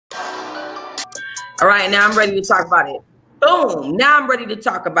All right, now I'm ready to talk about it. Boom. Now I'm ready to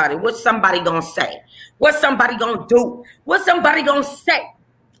talk about it. What's somebody gonna say? What's somebody gonna do? What's somebody gonna say?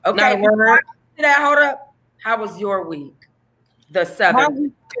 Okay. Not a word. Hold up. How was your week? The Southern. My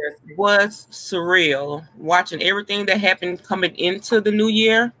week was surreal. Watching everything that happened coming into the new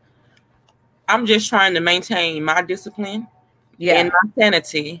year. I'm just trying to maintain my discipline and my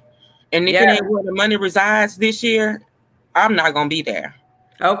sanity. And if it ain't where the money resides this year, I'm not gonna be there.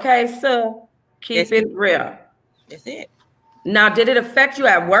 Okay, so keep it real. That's it. Now, did it affect you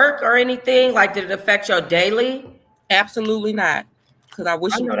at work or anything? Like, did it affect your daily? Absolutely not. Because I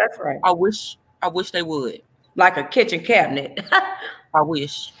wish. I know that's right. I wish they would. Like a kitchen cabinet. I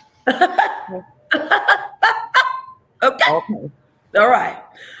wish. Okay. All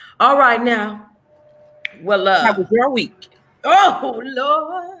right. Now. Well, how was your week? Oh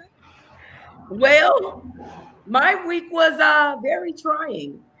Lord. Well, my week was very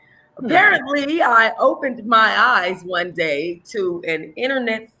trying. Apparently, I opened my eyes one day to an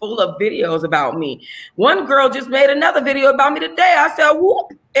internet full of videos about me. One girl just made another video about me today. I said,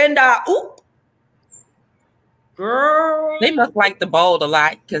 whoop, and oop. Girl. They must like the bold a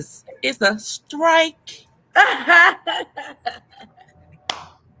lot because it's a strike.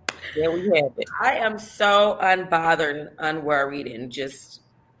 There we have it. I am so unbothered and unworried and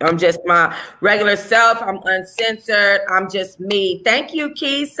I'm just my regular self. I'm uncensored. I'm just me. Thank you,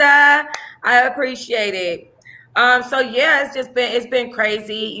 Keisha. I appreciate it. So yeah, it's been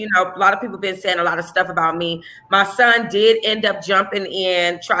crazy. You know, a lot of people been saying a lot of stuff about me. My son did end up jumping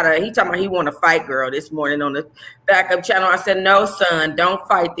in, he talking about he want to fight girl this morning on the backup channel. I said, no, son, don't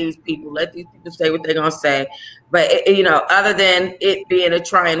fight these people. Let these people say what they're gonna say. But other than it being a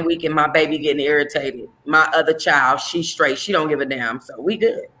trying week and my baby getting irritated, my other child, she's straight. She don't give a damn. So we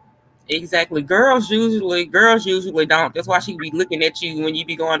good. Exactly. Girls usually don't. That's why she be looking at you when you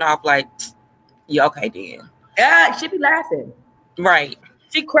be going off like, yeah, okay then. Yeah, she be laughing. Right.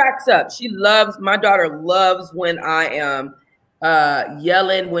 She cracks up. My daughter loves when I am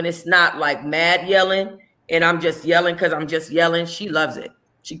yelling, when it's not like mad yelling and I'm just yelling because I'm just yelling. She loves it.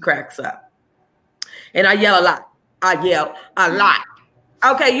 She cracks up. And I yell a lot. I yell a lot.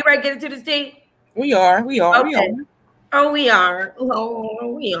 Okay, you ready to get into this tea? We are. Okay. We are.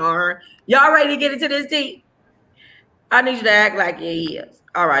 Y'all ready to get into this tea? I need you to act like it is.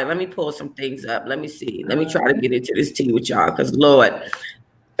 All right, let me pull some things up. Let me see. Let me try to get into this tea with y'all because, Lord,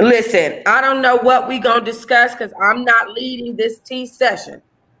 listen, I don't know what we going to discuss because I'm not leading this tea session.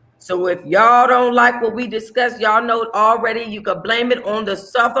 So if y'all don't like what we discuss, y'all know already, you can blame it on the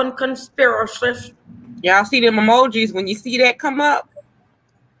Southern conspiracy. Y'all see them emojis. When you see that come up,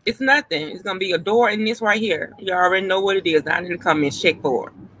 it's nothing. It's going to be a door in this right here. You already know what it is. I didn't come and check for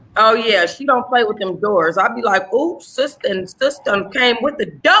it. Oh, yeah. She don't play with them doors. I'd be like, oops, sister came with the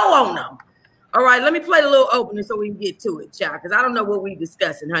dough on them. All right, let me play the little opening so we can get to it, child, because I don't know what we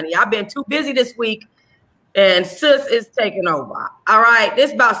discussing, honey. I've been too busy this week, and sis is taking over. All right,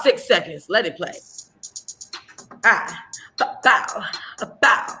 this is about 6 seconds. Let it play. Bow.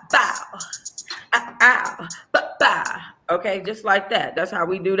 Okay, just like that. That's how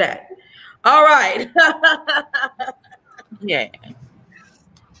we do that. All right. Yeah.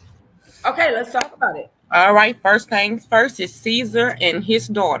 Okay, let's talk about it. All right, first things first is Caesar and his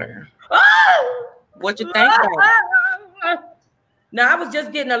daughter. Oh! What you think about? Now, I was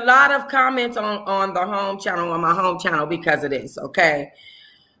just getting a lot of comments on my home channel because of this, okay?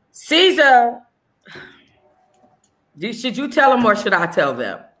 Caesar, should you tell them or should I tell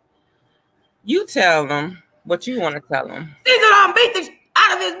them? You tell them what you want to tell them. Caesar don't beat the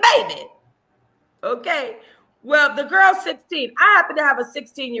out of his baby. Okay. Well, the girl's 16. I happen to have a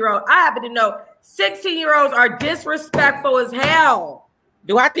 16-year-old. I happen to know 16-year-olds are disrespectful as hell.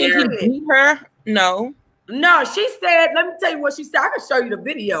 Do I think he beat her? No. No, she said, let me tell you what she said. I can show you the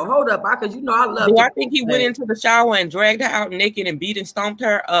video. Hold up, because you know I love. Do I think he went into the shower and dragged her out naked and beat and stomped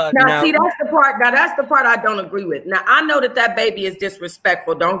her? No. See, that's the part. Now, that's the part I don't agree with. Now, I know that baby is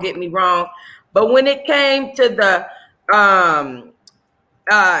disrespectful. Don't get me wrong. But when it came to the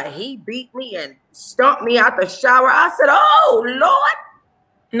he beat me and stumped me out the shower, I said, oh, Lord.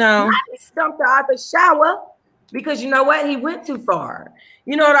 No. He stumped her out the shower because you know what? He went too far.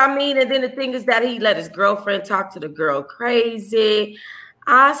 You know what I mean? And then the thing is that he let his girlfriend talk to the girl crazy.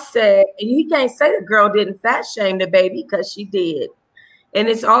 I said, and he can't say the girl didn't fat shame the baby because she did. And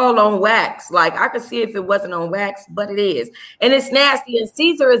it's all on wax. Like, I could see if it wasn't on wax, but it is. And it's nasty. And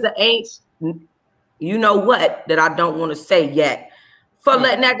Caesar is an ancient, you know what, that I don't want to say yet for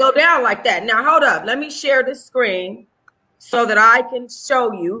letting that go down like that. Now, hold up. Let me share this screen so that I can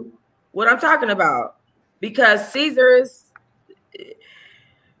show you what I'm talking about. Because Caesar is...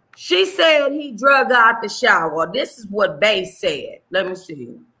 She said he drug her out the shower. This is what Bae said. Let me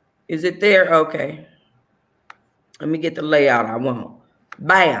see. Is it there? Okay. Let me get the layout I want.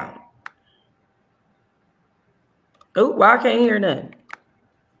 Bam. Oh, why I can't hear nothing?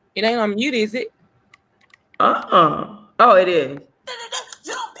 It ain't on mute, is it? Oh, it is.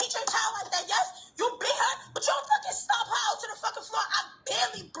 You don't beat your child like that, yes? You beat her, but you don't fucking stop her out to the fucking floor. I'm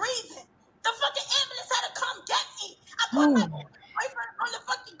barely breathing. The fucking ambulance had to come get me. I put my boyfriend on the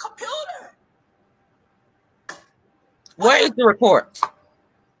fucking computer. Where is the report?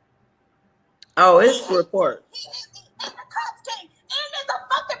 Oh, it's the report. And the cops came. And there's a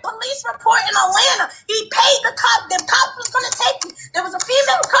fucking police report in Atlanta. He paid the cop. The cops was gonna take me. There was a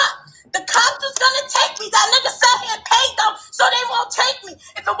female cop. The cops was gonna take me. That nigga sat here and paid them so they won't take me.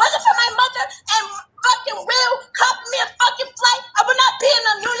 If it wasn't for my mother and fucking Will copping me a fucking flight, I would not be in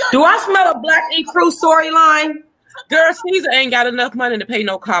the New York. Do I smell a Black E. Crew storyline? Girl, Caesar ain't got enough money to pay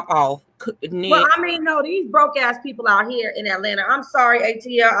no cop off. Well, I mean, no, these broke ass people out here in Atlanta. I'm sorry,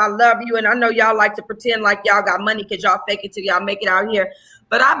 ATL. I love you, and I know y'all like to pretend like y'all got money because y'all fake it till y'all make it out here.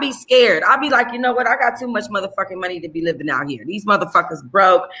 But I'd be scared. I'd be like, you know what? I got too much motherfucking money to be living out here. These motherfuckers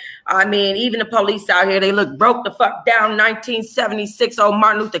broke. I mean, even the police out here, they look broke the fuck down. 1976, old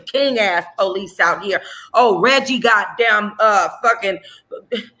Martin Luther King ass police out here. Oh, Reggie goddamn fucking.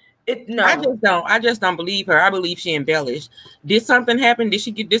 No. I just don't believe her. I believe she embellished. Did something happen? Did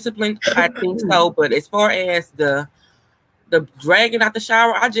she get disciplined? I think so. But as far as the dragging out the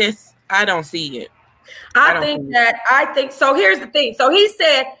shower, I don't see it. I think so. Here's the thing. So he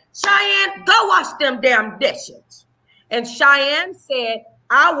said, Cheyenne, go wash them damn dishes. And Cheyenne said,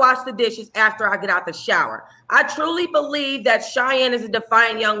 I'll wash the dishes after I get out the shower. I truly believe that Cheyenne is a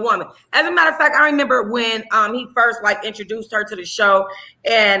defiant young woman. As a matter of fact, I remember when he first introduced her to the show,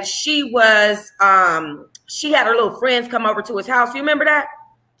 and she was she had her little friends come over to his house. You remember that?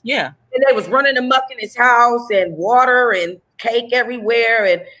 Yeah. And they was running amok in his house and water and cake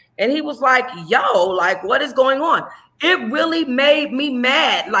everywhere. And he was like, yo, like, what is going on? It really made me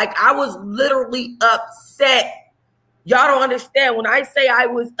mad. Like, I was literally upset. Y'all don't understand. When I say I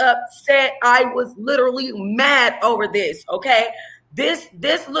was upset, I was literally mad over this, okay? This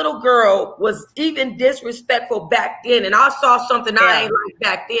little girl was even disrespectful back then, and I saw something I ain't like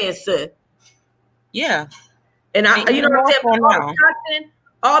back then, sis. Yeah. And you know what I'm saying?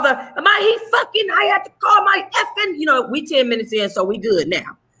 I had to call my effing, we 10 minutes in, so we good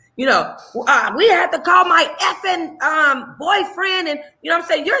now. We had to call my effing boyfriend, and you know what I'm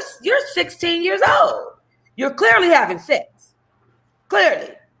saying? You're 16 years old. You're clearly having sex.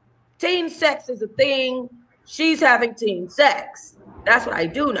 Clearly. Teen sex is a thing. She's having teen sex. That's what I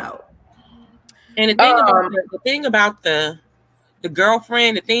do know. And the thing about the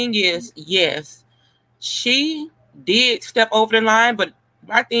girlfriend, the thing is, yes, she did step over the line, but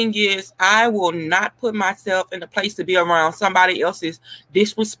my thing is, I will not put myself in a place to be around somebody else's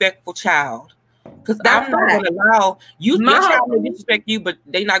disrespectful child. Because I'm not going to allow your child to disrespect you, but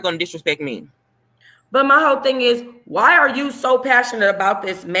they're not going to disrespect me. But my whole thing is, why are you so passionate about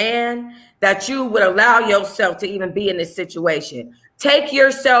this man that you would allow yourself to even be in this situation? Take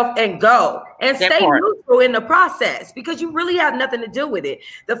yourself and go and stay neutral in the process, because you really have nothing to do with it.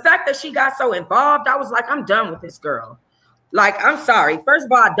 The fact that she got so involved, I was like, I'm done with this girl. Like, I'm sorry. First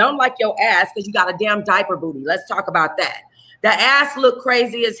of all, I don't like your ass because you got a damn diaper booty. Let's talk about that. The ass look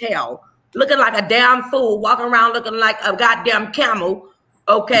crazy as hell. Looking like a damn fool, walking around looking like a goddamn camel.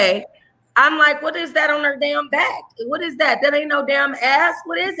 Okay. I'm like, what is that on her damn back? What is that? That ain't no damn ass.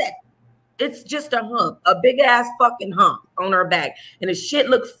 What is it? It's just a hump, a big ass fucking hump on her back. And the shit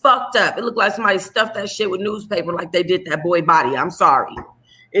looks fucked up. It looked like somebody stuffed that shit with newspaper like they did that boy body. I'm sorry.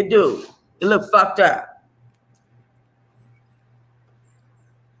 It do. It looked fucked up.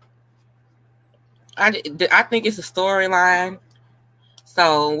 I think it's a storyline.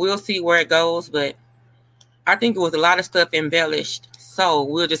 So we'll see where it goes. But I think it was a lot of stuff embellished. So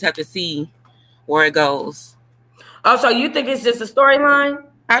we'll just have to see where it goes. Oh, so you think it's just a storyline?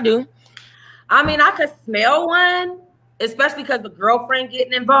 I do. I mean, I could smell one, especially because the girlfriend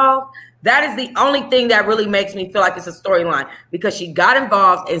getting involved. That is the only thing that really makes me feel like it's a storyline, because she got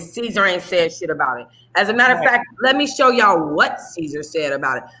involved and Caesar ain't said shit about it. As a matter of fact, let me show y'all what Caesar said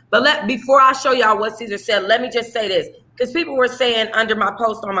about it. But before I show y'all what Caesar said, let me just say this, because people were saying under my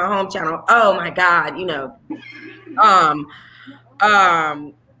post on my home channel, oh my God,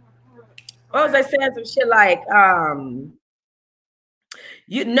 what was I saying? Some shit like,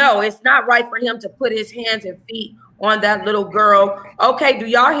 it's not right for him to put his hands and feet on that little girl. Okay, do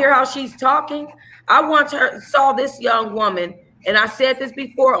y'all hear how she's talking? I once saw this young woman, and I said this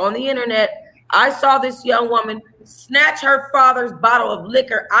before on the internet. I saw this young woman snatch her father's bottle of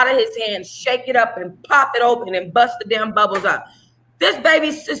liquor out of his hand, shake it up and pop it open and bust the damn bubbles up. This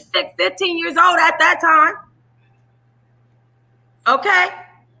baby's 15 years old at that time. Okay?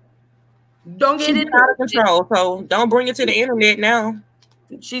 Don't get it out of control, so don't bring it to the internet now.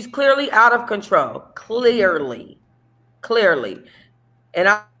 She's clearly out of control. Clearly. And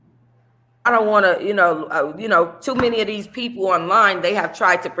I don't want to, too many of these people online, they have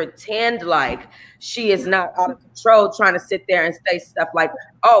tried to pretend like she is not out of control, trying to sit there and say stuff like,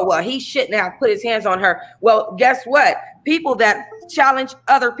 oh, well, he shouldn't have put his hands on her. Well, guess what? People that challenge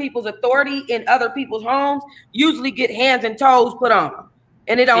other people's authority in other people's homes usually get hands and toes put on them.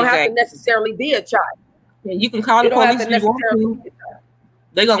 And it don't have to necessarily be a child. Yeah, you can call the police if you want to.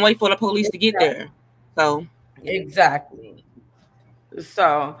 They're going to wait for the police to get there. So exactly.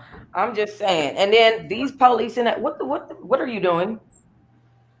 So I'm just saying. And then these police in that, what are you doing?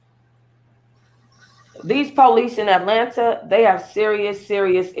 These police in Atlanta, they have serious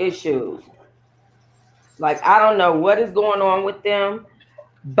issues. Like, I don't know what is going on with them,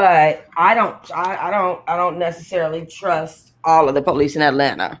 but I don't necessarily trust all of the police in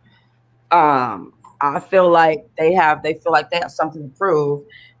Atlanta. I feel like they feel like they have something to prove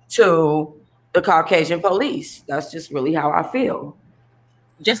to the Caucasian police. That's just really how I feel.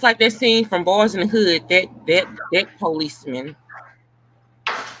 Just like that scene from Boys in the Hood, that policeman.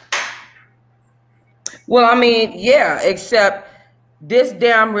 Well, I mean, yeah, except this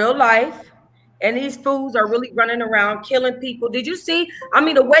damn real life, and these fools are really running around killing people. Did you see? I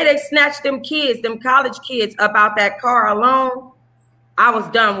mean, the way they snatched them college kids up out that car alone, I was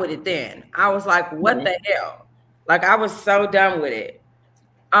done with it then. I was like, what the hell? Like, I was so done with it.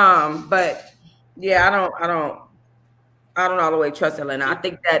 But yeah, I don't all the way trust Atlanta. I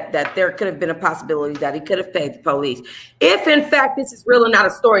think that there could have been a possibility that he could have paid the police. If in fact this is really not a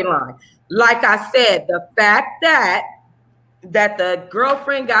storyline. Like I said, the fact that the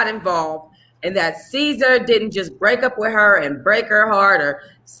girlfriend got involved and that Caesar didn't just break up with her and break her heart or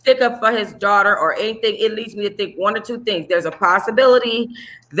stick up for his daughter or anything, it leads me to think one or two things. There's a possibility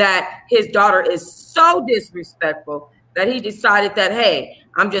that his daughter is so disrespectful that he decided that, hey,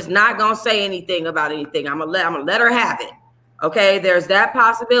 I'm just not gonna say anything about anything. I'm gonna let her have it. Okay, there's that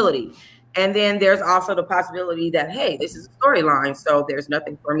possibility. And then there's also the possibility that, hey, this is a storyline, so there's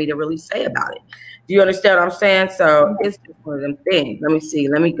nothing for me to really say about it. Do you understand what I'm saying? So it's just one of them things. Let me see.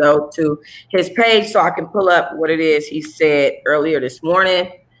 Let me go to his page so I can pull up what it is he said earlier this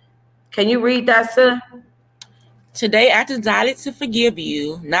morning. Can you read that, sir? Today, I decided to forgive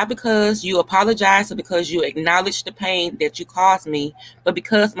you, not because you apologized or because you acknowledged the pain that you caused me, but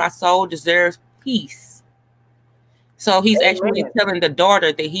because my soul deserves peace. So he's actually telling the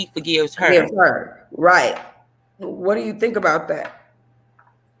daughter that he forgives her. Right. What do you think about that?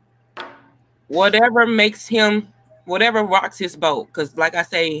 Whatever rocks his boat. Because like I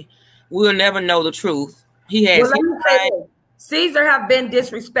say, we'll never know the truth. He has Caesar have been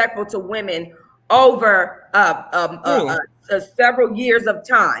disrespectful to women over several years of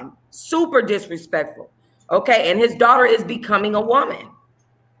time. Super disrespectful. Okay. And his daughter is becoming a woman.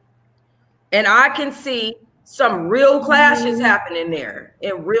 And I can see some real clashes happening there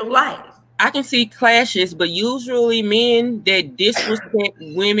in real life. I can see clashes, but usually men that disrespect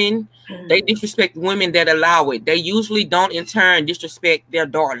women, they disrespect women that allow it. They usually don't in turn disrespect their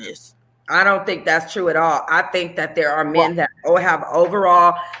daughters. I don't think that's true at all. I think that there are men that have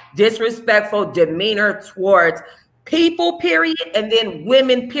overall disrespectful demeanor towards people, period, and then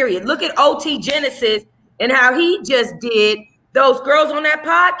women, period. Look at OT Genesis and how he just did those girls on that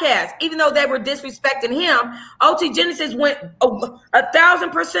podcast. Even though they were disrespecting him, OT Genesis went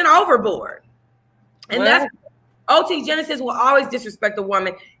 1,000% overboard. And that's OT Genesis will always disrespect a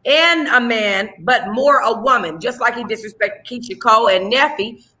woman and a man, but more a woman, just like he disrespected Keisha Cole and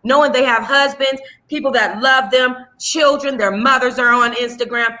Neffy, knowing they have husbands, people that love them, children, their mothers are on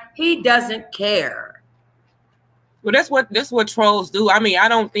Instagram. He doesn't care. Well, that's what trolls do. I mean, I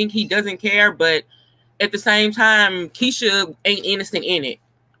don't think he doesn't care, but at the same time, Keisha ain't innocent in it.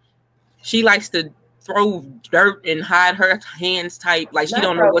 She likes to throw dirt and hide her hands tight, like she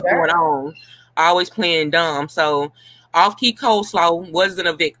don't know what's going on. Always playing dumb. So, Off-Key Coleslaw wasn't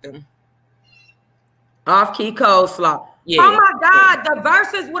a victim. Off-Key Coleslaw. Yeah. Oh my God, the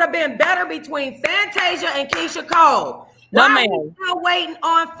verses would have been better between Fantasia and Keisha Cole. Why are you still waiting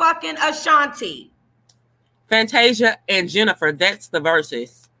on fucking Ashanti? Fantasia and Jennifer, that's the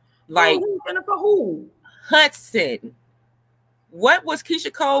verses. Like Jennifer who? Hudson. What was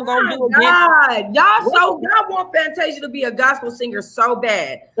Keisha Cole gonna do again? God, y'all want Fantasia to be a gospel singer so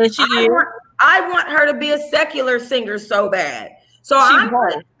bad. And she I want her to be a secular singer so bad. So I'm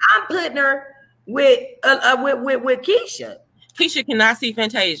putting her with Keisha. Keisha cannot see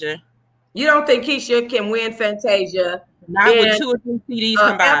Fantasia. You don't think Keisha can win Fantasia? Not with 2 or 3 CDs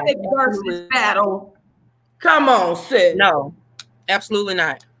combined. Epic versus battle. Come on, sis. No, absolutely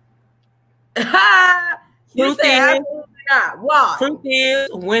not. You say absolutely not. Why? Truth is,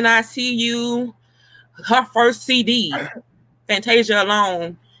 When I See You, her first CD, Fantasia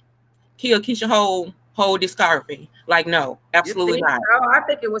alone, killed Keisha whole discography. Like, no, absolutely not. No, I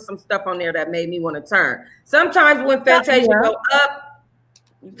think it was some stuff on there that made me want to turn. Sometimes when Fantasia go up,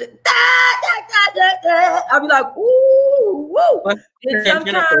 I'll be like, ooh, woo. And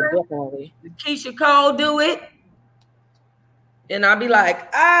sometimes Keisha Cole do it, and I'll be like,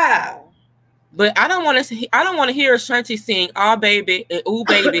 ah. But I don't want to hear Shanti sing "Oh Baby" and "Ooh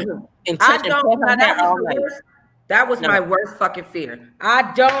Baby" and touch her hair all night. That was my worst fucking fear.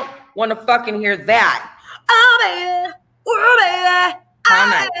 I don't want to fucking hear that. Oh baby, ooh baby, oh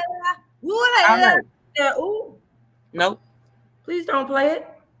baby, ooh baby. Ooh. Nope. Please don't play it.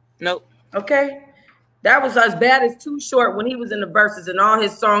 Nope. Okay. That was as bad as Too Short when he was in the verses and all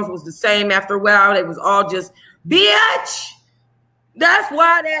his songs was the same after a while. It was all just bitch. That's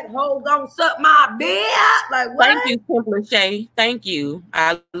why that hoe gonna suck my bitch. Like, what? Thank you, Simple Shay. Thank you.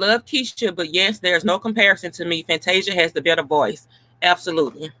 I love Keisha, but yes, there's no comparison to me. Fantasia has the better voice.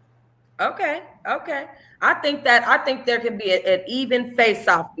 Absolutely. Okay. I think there can be an even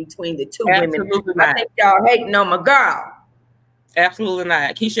face-off between the two women. Not. I think y'all hating on my girl. Absolutely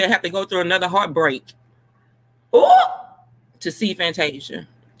not. Keisha have to go through another heartbreak to see Fantasia.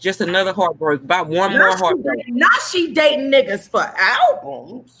 Just another heartbreak. About one more heartbreak. Now she dating niggas for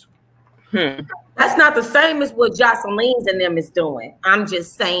albums. That's not the same as what Jocelyn's and them is doing. I'm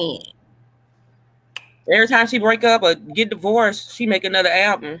just saying. Every time she break up or get divorced, she make another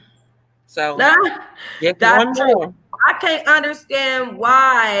album. So that's one more. I can't understand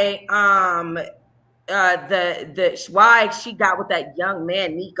why why she got with that young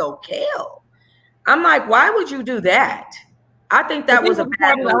man Nico Kale. I'm like, why would you do that? I think that was a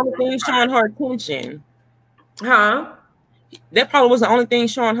bad the only thing showing her attention. Huh? That probably was the only thing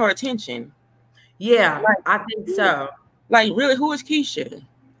showing her attention. Yeah, I think so. Like, really, who is Keisha?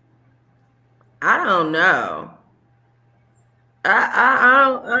 I don't know.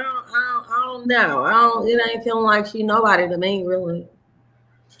 I don't know. It ain't feeling like she nobody to me, really.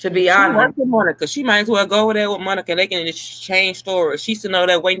 To be honest, works with Monica. She might as well go over there with Monica. They can exchange stories. She's to know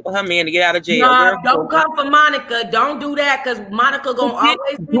that waiting for her man to get out of jail. No, don't come for Monica. Don't do that because Monica gonna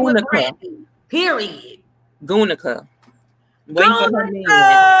always be with Brandy. Period. Gunica. Waiting for her man.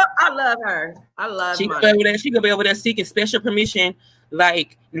 I love her. I love her. She gonna be over there seeking special permission,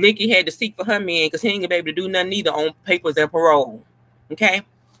 like Nikki had to seek for her man because he ain't gonna be able to do nothing either on papers and parole. Okay.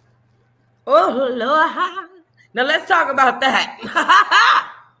 Oh Lord. Now let's talk about that.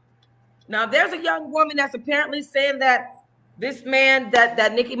 Now, there's a young woman that's apparently saying that this man,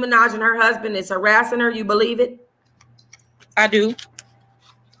 that Nicki Minaj and her husband is harassing her. You believe it? I do.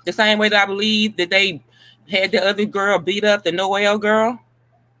 The same way that I believe that they had the other girl beat up, the Noelle girl.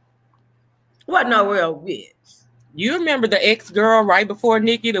 What Noelle bitch? You remember the ex-girl right before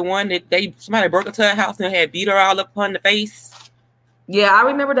Nicki, the one that somebody broke into her house and had beat her all up on the face? Yeah, I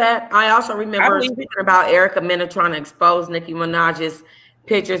remember that. I also remember speaking about Erica Mena trying to expose Nicki Minaj's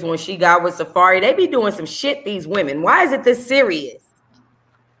pictures when she got with Safari. They be doing some shit, these women. Why is it this serious?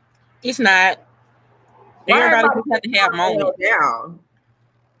 It's not. Everybody just have to have moments. Down.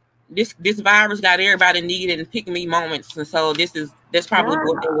 This virus got everybody needing pick me moments, and so that's probably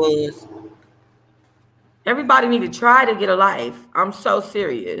what it was. Everybody need to try to get a life. I'm so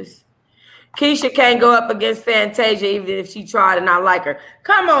serious. Keisha can't go up against Fantasia even if she tried and I like her.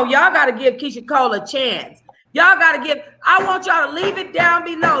 Come on, y'all got to give Keisha Cole a chance. Y'all got to give. I want y'all to leave it down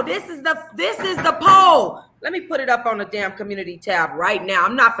below. This is the poll. Let me put it up on the damn community tab right now.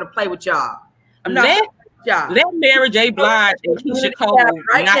 I'm not going to play with y'all. Let Mary J. Blige and Keisha Cole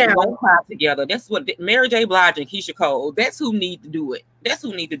not one time together. That's what Mary J. Blige and Keisha Cole. That's who need to do it.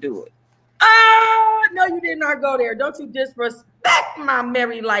 Oh, no, you did not go there. Don't you disrespect my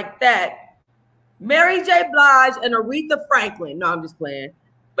Mary like that. Mary J. Blige and Aretha Franklin. No, I'm just playing.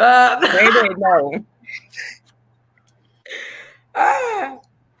 Maybe no.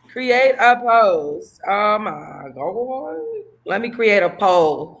 Create a post. Oh my God. Let me create a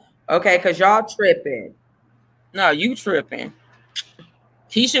poll. Okay, because y'all tripping. No, you tripping.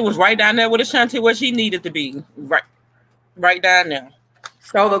 Keisha was right down there with Ashanti where she needed to be. Right down there.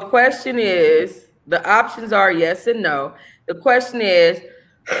 So the question is, the options are yes and no. The question is,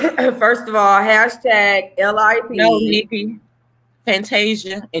 first of all, hashtag LIP. No, Nicki,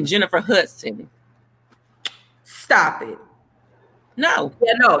 Fantasia, and Jennifer Hudson. Stop it. No.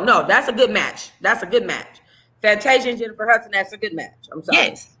 Yeah, no. That's a good match. That's a good match. Fantasia and Jennifer Hudson, that's a good match. I'm sorry.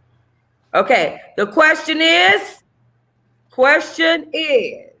 Yes. Okay. The question is.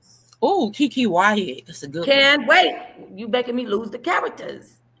 Oh, Kiki Wyatt. That's a good one. Wait. You making me lose the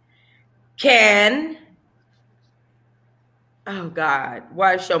characters. Oh God.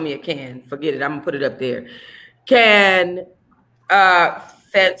 Why show me a can? Forget it. I'm gonna put it up there. Can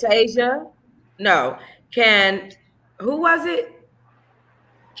Fantasia? No. Who was it?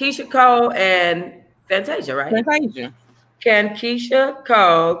 Keisha Cole and Fantasia, right? Fantasia. Can Keisha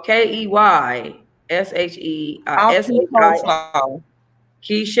Cole, Keyshe,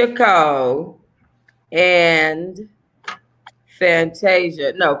 Keisha Cole and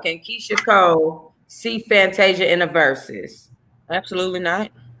Fantasia? No, can Keisha Cole see Fantasia in a versus? Absolutely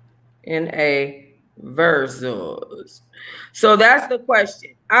not. In a versus. So that's the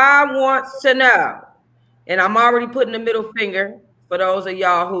question. I want to know, and I'm already putting the middle finger for those of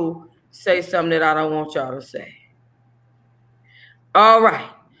y'all who say something that I don't want y'all to say. All right.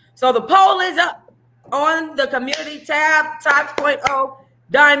 So the poll is up on the community tab, Tops.0.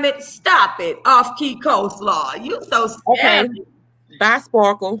 Diamond, stop it. Off-key coleslaw. You so scary. Okay. Bye,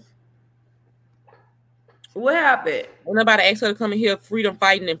 Sparkle. What happened? Ain't nobody asked her to come in here freedom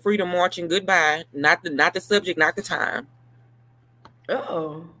fighting and freedom marching. Goodbye. Not the subject, not the time.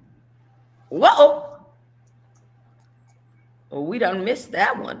 Uh-oh. Whoa. Oh, we done missed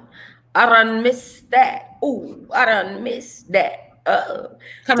that one. I done missed that. Ooh, I done missed that.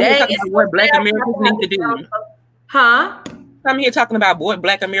 Come here talking about what Black Americans need to do. Huh? Come here talking about what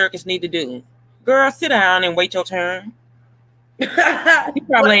Black Americans need to do. Girl, sit down and wait your turn. You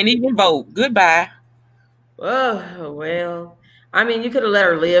probably ain't even vote. Goodbye. Oh, well. I mean, you could have let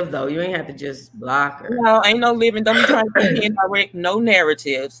her live, though. You ain't have to just block her. No, ain't no living. Don't be trying to indirect no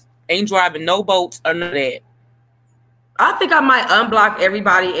narratives. Ain't driving no boats or none of that. I think I might unblock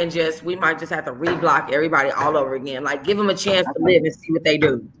everybody and we might just have to reblock everybody all over again. Like, give them a chance to live and see what they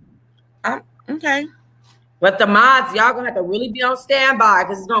do. Okay. But the mods, y'all gonna have to really be on standby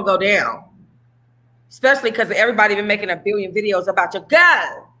because it's gonna go down. Especially because everybody been making a billion videos about your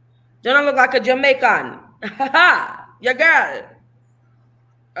girl. Don't I look like a Jamaican? Your girl.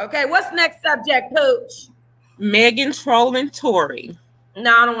 Okay, what's next subject, Pooch? Megan trolling Tory.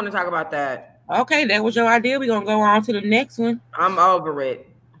 No, I don't want to talk about that. Okay, that was your idea. We're going to go on to the next one. I'm over it.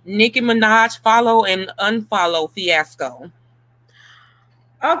 Nicki Minaj follow and unfollow fiasco.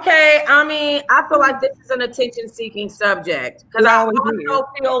 Okay, I mean, I feel like this is an attention-seeking subject. Because I also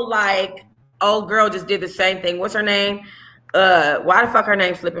feel like old girl just did the same thing. What's her name? Why the fuck her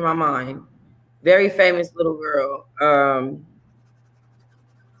name slipping my mind? Very famous little girl.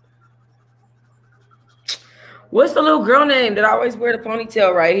 What's the little girl name that always wear the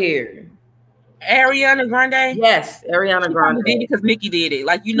ponytail right here? Ariana Grande? Yes, Ariana Grande. Did it because Nicki did it.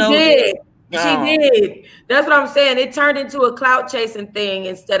 Like, you know. She did. That's what I'm saying. It turned into a clout chasing thing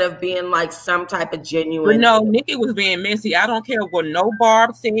instead of being like some type of genuine. But no, Nicki was being messy. I don't care what no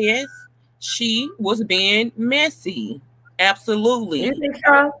Barb says. She was being messy. Absolutely. You think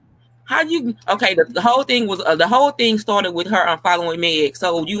so? Okay, the whole thing was the whole thing started with her unfollowing Meg.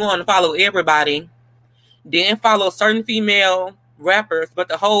 So you want to follow everybody, then follow certain female rappers, but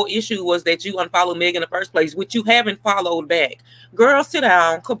the whole issue was that you unfollowed Meg in the first place, which you haven't followed back. Girl, sit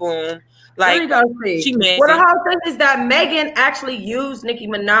down, kaboom. Like, she messy. Well, the whole thing is that Megan actually used Nicki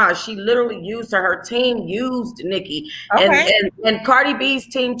Minaj. She literally used her. Her team used Nicki. Okay. And Cardi B's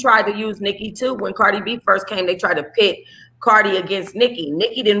team tried to use Nicki too. When Cardi B first came, they tried to pit Cardi against Nicki.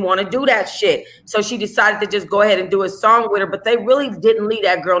 Nicki didn't want to do that shit. So she decided to just go ahead and do a song with her, but they really didn't leave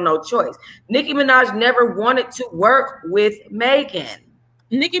that girl no choice. Nicki Minaj never wanted to work with Megan.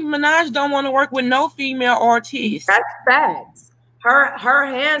 Nicki Minaj don't want to work with no female artist. That's facts. Her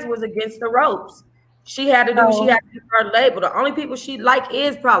hands was against the ropes. She had to do she had to do her label. The only people she like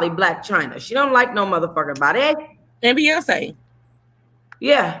is probably Black China. She don't like no motherfucker body. And Beyonce.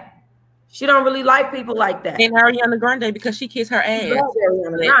 Yeah. She don't really like people like that. And Ariana Grande because she kissed her ass.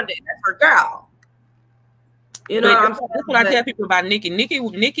 Ariana Grande, that's her girl. You know, that's what I tell people about Nicki.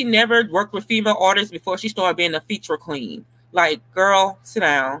 Nicki never worked with female artists before she started being a feature queen. Like, girl, sit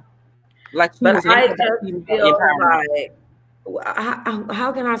down. Like, but I just feel like,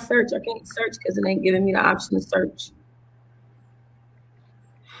 how can I search? I can't search because it ain't giving me the option to search.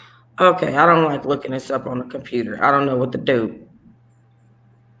 Okay, I don't like looking this up on the computer. I don't know what to do.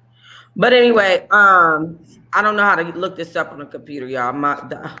 But anyway, I don't know how to look this up on the computer, y'all.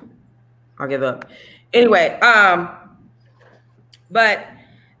 I'll give up. Anyway, but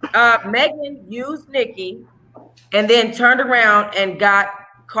Megan used Nicki and then turned around and got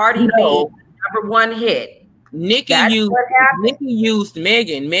Cardi B #1 hit. Nicki used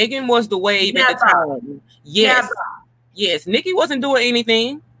Megan. Megan was the wave at the time. Yes. Never. Yes. Nicki wasn't doing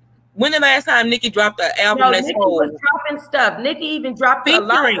anything. When the last time Nicki dropped an album Nicki was dropping stuff. Nicki even dropped a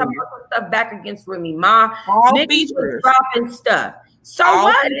lot of stuff back against Remy Ma. Nicki was dropping stuff. So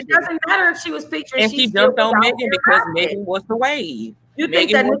what? It doesn't matter if she was featuring. And she jumped on Megan because Megan was the wave. You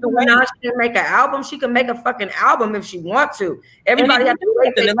think that Nicki Minaj can make an album? She can make a fucking album if she wants to. Everybody has to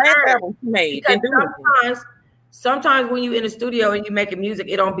wait. The last album she made. Sometimes when you in the studio and you making music,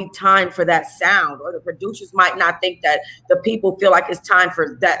 it don't be time for that sound, or the producers might not think that the people feel like it's time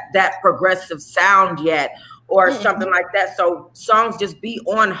for that progressive sound yet, or something like that. So songs just be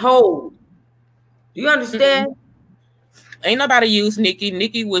on hold. Do you understand? Ain't nobody used Nicki.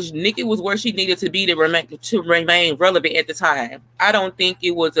 Nicki was where she needed to be to remain relevant at the time. I don't think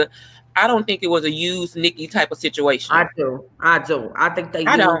it was a used Nicki type of situation. I do. I think they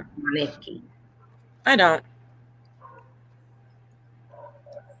used Nicki. I don't.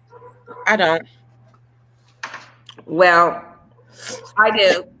 Well, I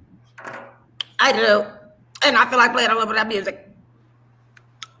do. And I feel like playing a little bit of that music.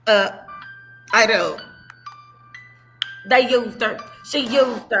 I do. They used her. She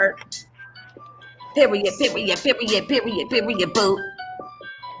used her. Period, boo.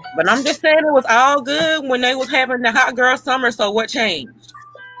 But I'm just saying it was all good when they was having the hot girl summer, so what changed?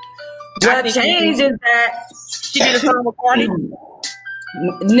 What changed is that she did a song with Cardi.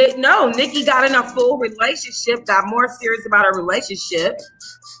 No, Nicki got in a full relationship, got more serious about her relationship,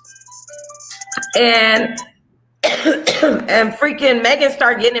 and freaking Megan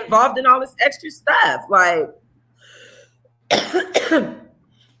started getting involved in all this extra stuff. Like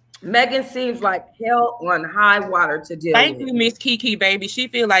Megan seems like hell on high water to deal with. Thank you, Miss Kiki, baby. She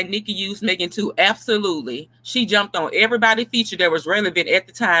feel like Nicki used Megan too. Absolutely. She jumped on everybody feature that was relevant at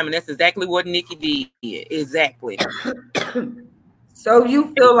the time, and that's exactly what Nicki did. Exactly. So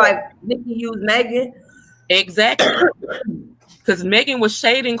you feel like Nicki used Megan? Exactly. Because Megan was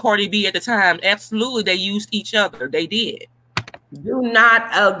shading Cardi B at the time. Absolutely, they used each other. They did. Do not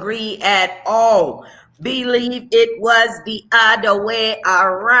agree at all. Believe it was the other way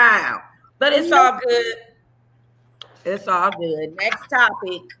around. But it's all good. It's all good. Next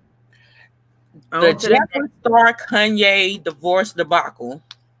topic. The Jeffree Star Kanye divorce debacle.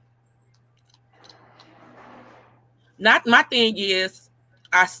 Not my thing is,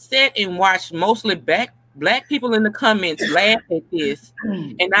 I sat and watched mostly black people in the comments laugh at this,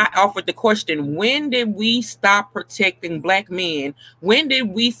 and I offered the question: when did we stop protecting black men? When did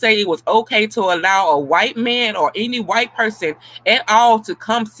we say it was okay to allow a white man or any white person at all to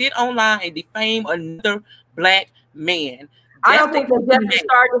come sit online and defame another black man? I don't think that Jeffree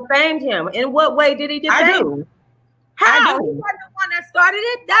Star defamed him. In what way did he defame him? How? He wasn't the one that started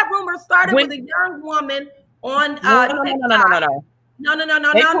it. That rumor started with a young woman on No.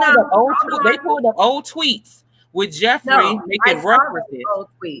 They pulled up old tweets with Jeffree making references. Old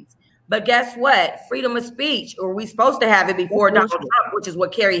tweets. But guess what? Freedom of speech, or we supposed to have it before Donald Trump, which is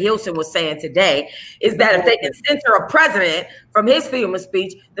what Carrie Hilson was saying today, is that if they can censor a president from his freedom of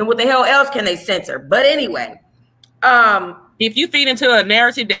speech, then what the hell else can they censor? But anyway, if you feed into a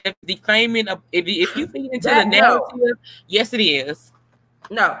narrative that defaming, if you feed into the narrative, yes, it is.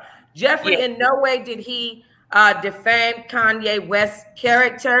 No, Jeffree in no way did he defame Kanye West's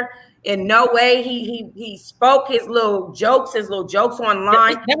character. In no way he spoke his little jokes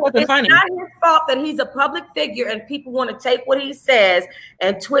online. That wasn't funny. It's not his fault that he's a public figure and people want to take what he says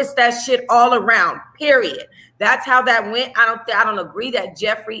and twist that shit all around. Period. That's how that went. I don't agree that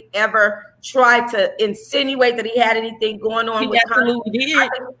Jeffree ever tried to insinuate that he had anything going on with Kanye. He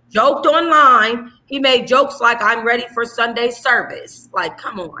joked online. He made jokes like, "I'm ready for Sunday service." Like,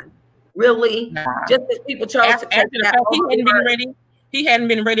 come on. Really? Nah. Just as people chose to take that. He hadn't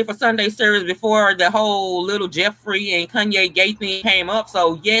been ready for Sunday service before the whole little Jeffree and Kanye gay thing came up.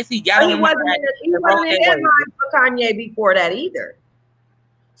 So yes, he got him. He wasn't in headlines for Kanye before that either.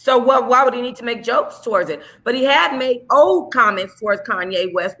 So why would he need to make jokes towards it? But he had made old comments towards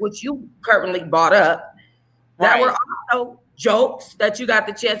Kanye West, which you currently brought up, that were also jokes that you got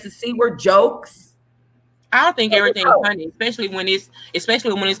the chance to see were jokes. I don't think everything is funny, especially when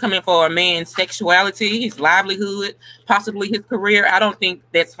it's coming for a man's sexuality, his livelihood, possibly his career. I don't think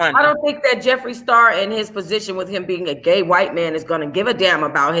that's funny. I don't think that Jeffree Star in his position with him being a gay white man is going to give a damn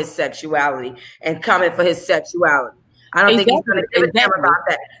about his sexuality and coming for his sexuality. I don't think he's going to give a damn about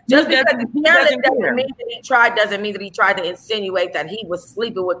that. Just because he doesn't mean that he tried to insinuate that he was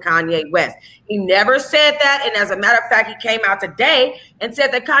sleeping with Kanye West. He never said that, and as a matter of fact, he came out today and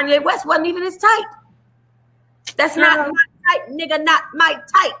said that Kanye West wasn't even his type. That's not my type, nigga, not my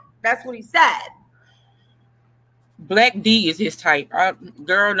type. That's what he said. Black D is his type.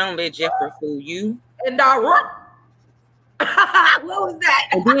 Girl, don't let Jeffrey fool you. And what was that?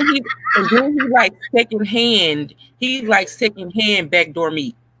 And then he like secondhand. He's like secondhand backdoor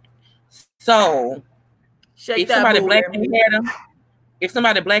meat. So if somebody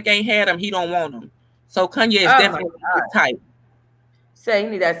black ain't had him, he don't want him. So Kanye is definitely his type. Say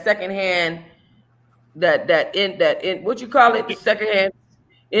you need that secondhand. That in what you call it? The secondhand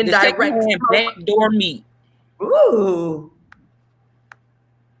indirect backdoor meat. Ooh.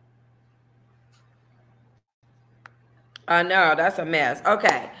 I know, that's a mess.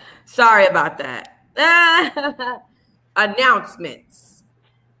 Okay. Sorry about that. Announcements.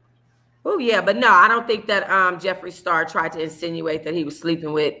 Oh, yeah, but no, I don't think that Jeffree Star tried to insinuate that he was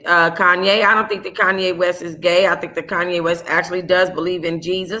sleeping with Kanye. I don't think that Kanye West is gay. I think that Kanye West actually does believe in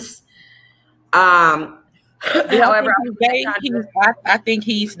Jesus. However, I think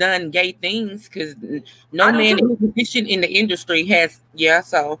he's done gay things because no man in his position in the industry has. Yeah,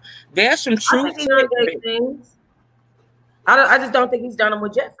 so there's some truth to it. I just don't think he's done them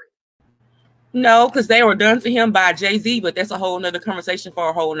with Jeffree. No, because they were done to him by Jay-Z, but that's a whole nother conversation for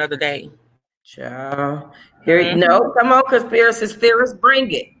a whole nother day. Child. Here, no, come on, conspiracy theorists, bring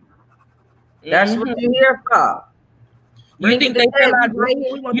it. That's what you're here for. You think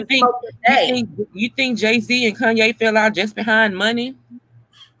Jay-Z and Kanye fell out just behind money?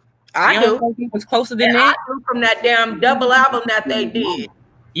 I do. Think it was closer than that? I do, from that damn double album that they did.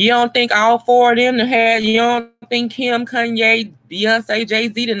 You don't think all four of them had? You don't think him, Kanye, Beyonce,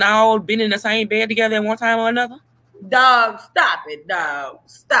 Jay-Z, and all been in the same bed together at one time or another? Dog, stop it, dog.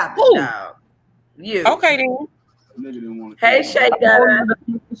 Stop it, dog. You okay then? Hey, Shake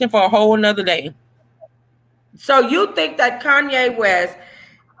that for a whole nother day. So you think that Kanye West,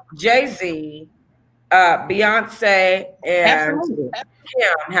 Jay-Z, Beyonce, and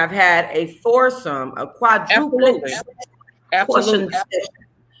him have had a foursome, a quadruple Absolutely.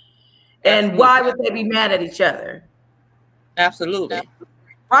 And why would they be mad at each other? Absolutely.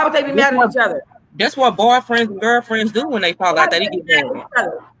 Why would they be mad at each other? That's what boyfriends and girlfriends do when they fall out. They get mad.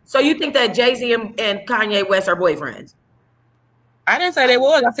 So you think that Jay-Z and Kanye West are boyfriends? I didn't say they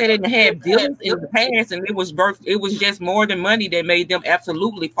was. I said they had dealings in the past, and it was just more than money that made them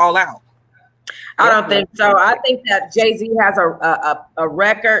absolutely fall out. I don't think so. I think that Jay-Z has a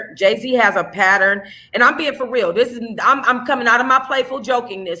record. Jay-Z has a pattern, and I'm being for real. I'm coming out of my playful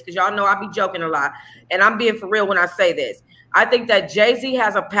jokingness because y'all know I be joking a lot, and I'm being for real when I say this. I think that Jay-Z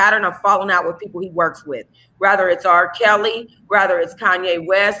has a pattern of falling out with people he works with, whether it's R. Kelly, whether it's Kanye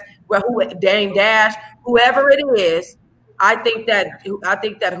West, Dame Dash, whoever it is. I think that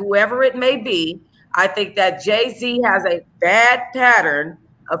whoever it may be, I think that Jay-Z has a bad pattern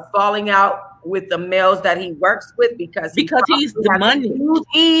of falling out with the males that he works with because he's the money.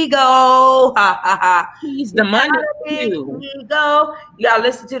 Ego. He's the money. Ego. You gotta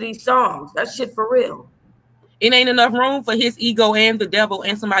listen to these songs. That shit for real. It ain't enough room for his ego and the devil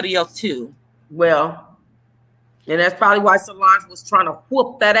and somebody else too. Well, and that's probably why Solange was trying to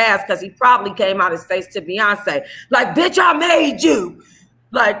whoop that ass because he probably came out his face to Beyonce like, "Bitch, I made you."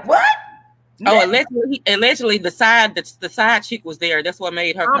 Like what? Oh, allegedly the side chick was there. That's what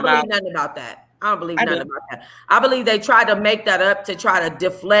made her come out. I don't believe nothing about that. I don't believe nothing about that. I believe they tried to make that up to try to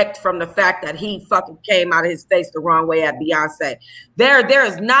deflect from the fact that he fucking came out of his face the wrong way at Beyonce. There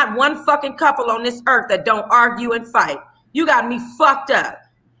is not one fucking couple on this earth that don't argue and fight. You got me fucked up.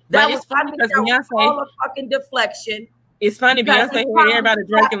 That was funny because Beyonce all a fucking deflection. It's funny Beyonce had everybody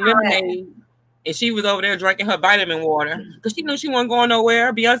drinking lemonade. And she was over there drinking her vitamin water because she knew she wasn't going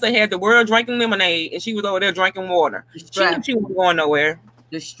nowhere. Beyonce had the world drinking lemonade, and she was over there drinking water. She knew she wasn't going nowhere.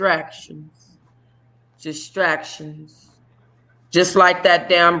 Distractions. Just like that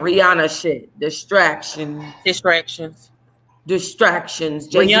damn Rihanna shit. Distractions.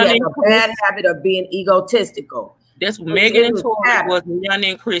 Jay-Z has a bad habit of being egotistical. That's what Megan and Tory was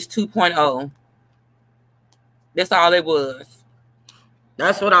Rihanna and Chris 2.0. That's all it was.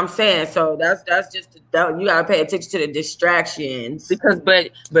 That's what I'm saying. So that's just you gotta pay attention to the distractions.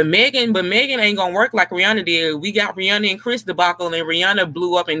 But Megan ain't gonna work like Rihanna did. We got Rihanna and Chris debacle, and Rihanna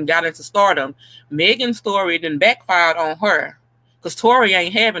blew up and got into stardom. Megan's story then backfired on her because Tory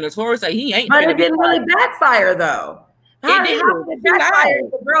ain't having it. Tory said he ain't. But it didn't really backfire though. How did it backfire?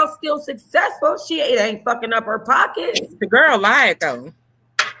 The girl's still successful. She ain't fucking up her pockets. The girl lied though.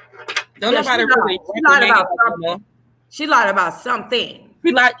 Don't nobody really. She lied about something.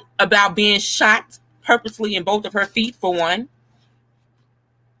 She lied about being shot purposely in both of her feet, for one.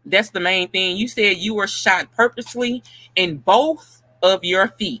 That's the main thing. You said you were shot purposely in both of your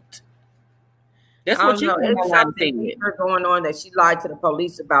feet. That's what you think. It's something going on that she lied to the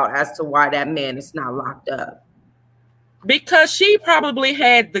police about as to why that man is not locked up. Because she probably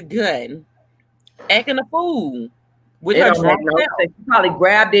had the gun, acting a fool with It her don't make drunk no self. sense. He probably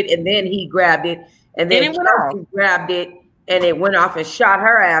grabbed it and then he grabbed it and then it went off. Chelsea grabbed it and it went off and shot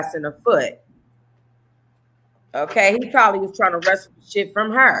her ass in the foot. Okay, he probably was trying to wrestle shit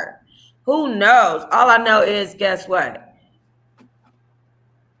from her. Who knows? All I know is, guess what?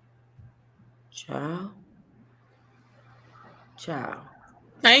 Ciao.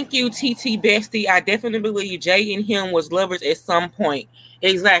 Thank you, TT Bestie. I definitely believe Jay and him was lovers at some point.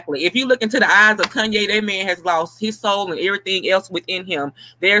 Exactly. If you look into the eyes of Kanye, that man has lost his soul and everything else within him.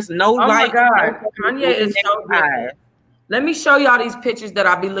 There's no light. Oh my God, Kanye is so good. Let me show y'all these pictures that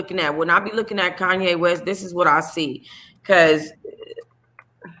I'll be looking at. When I be looking at Kanye West, this is what I see. Because,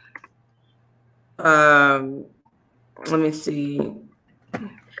 let me see.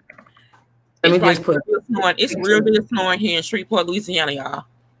 Let me just put. It's real deal snowing here in Shreveport, Louisiana, y'all.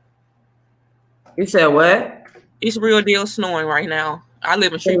 You said what? It's real deal snowing right now. I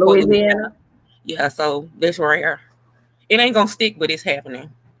live in Shreveport, Louisiana. Yeah, so that's rare. It ain't gonna stick, but it's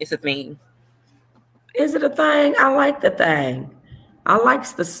happening. It's a thing. Is it a thing? I like the thing. I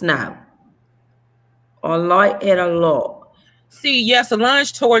likes the snow. I like it a lot. See, yeah,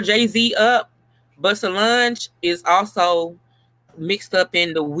 Solange tore Jay-Z up, but Solange is also mixed up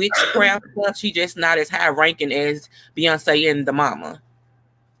in the witchcraft stuff. She just not as high ranking as Beyonce and the mama.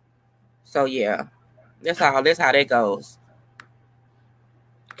 So yeah, that's how that goes.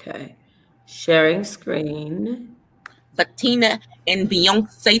 Okay, sharing screen. Latina and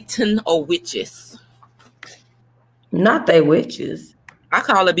Beyonce are witches. Not they witches. I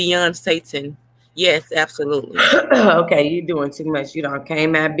call it Beyond Satan. Yes, absolutely. Okay, you're doing too much. You done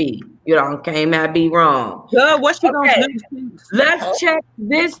came at B. You done came at B wrong. Girl, what you gonna do? Let's check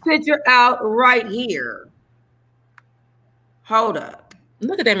this picture out right here. Hold up.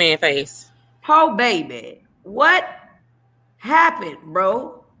 Look at that man's face. Oh, baby. What happened,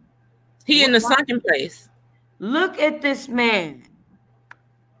 bro? He in the sunken place. Look at this man.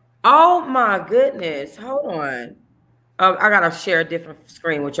 Oh, my goodness. Hold on. I got to share a different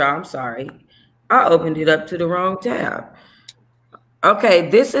screen with y'all. I'm sorry. I opened it up to the wrong tab. Okay,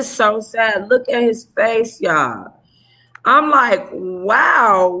 this is so sad. Look at his face, y'all. I'm like,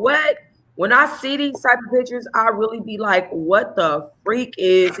 wow, what? When I see these type of pictures, I really be like, what the freak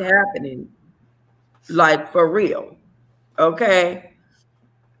is happening? Like, for real. Okay.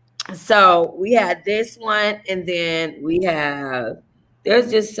 So we had this one, and then we have, there's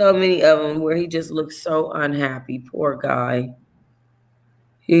just so many of them where he just looks so unhappy. Poor guy.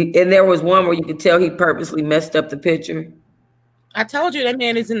 And there was one where you could tell he purposely messed up the picture. I told you that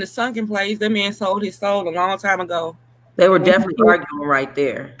man is in the sunken place. That man sold his soul a long time ago. They were definitely arguing right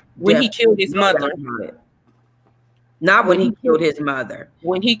there. When he killed his mother. Not when he killed his mother.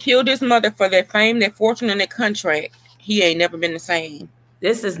 When he killed his mother for that fame, that fortune, and that contract, he ain't never been the same.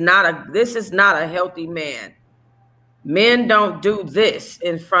 This is not a healthy man. Men don't do this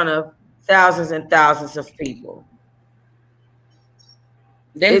in front of thousands and thousands of people.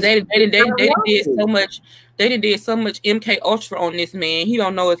 They did so much. They did so much MK Ultra on this man. He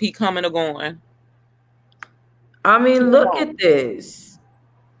don't know if he coming or going. I mean, look at this.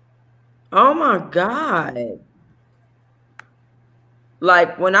 Oh my God.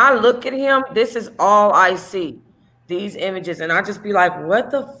 Like, when I look at him, this is all I see. These images. And I just be like,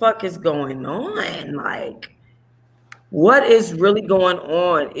 what the fuck is going on? Like, what is really going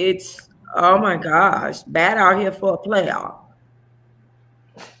on? It's, oh my gosh, bad out here for a playoff.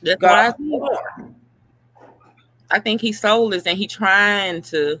 That's what I think. I think he's soulless and he's trying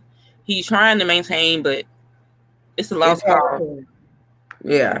to maintain, but it's a lost cause.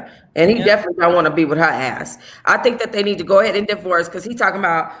 Yeah. And he definitely don't want to be with her ass. I think that they need to go ahead and divorce because they talking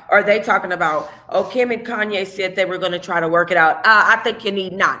about, oh, Kim and Kanye said they were going to try to work it out. I think you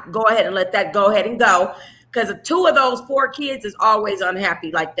need not. Go ahead and let that go ahead and go. Because 2 of those 4 kids is always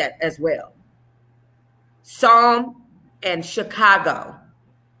unhappy like that as well. Psalm and Chicago.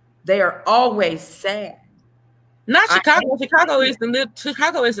 They are always sad. Not Chicago. Chicago is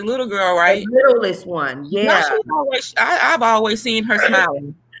the little girl, right? The littlest one. Yeah. I've always seen her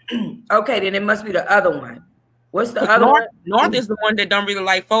smiling. Okay, then it must be the other one. What's the other one? North is the one that don't really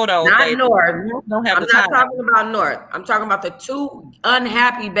like photos. Not North. Don't have I'm not talking about North. I'm talking about the 2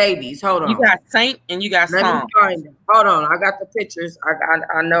 unhappy babies. Hold on. You got Saint and you got Psalm. Hold on. I got the pictures.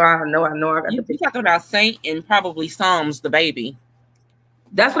 I know. I got the pictures. You're talking about Saint and probably Psalm's the baby.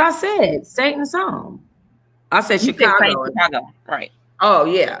 That's what I said. Saint and Psalm. I said Chicago. Right. Oh,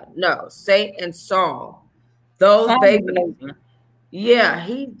 yeah. No. Saint and Psalm. Those Psalm babies. Yeah,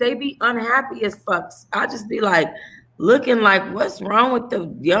 they be unhappy as fucks. I just be like looking like, what's wrong with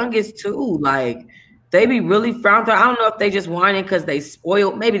the youngest 2? Like, They be really frowned on. I don't know if they just whining because they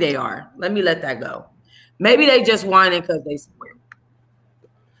spoiled. Maybe they are. Let me let that go. Maybe they just whining because they spoiled.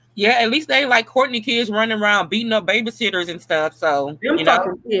 Yeah, at least they like Courtney kids running around beating up babysitters and stuff. So them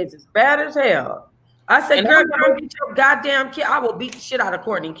fucking kids is bad as hell. I said, girl, don't get your goddamn kid. I will beat the shit out of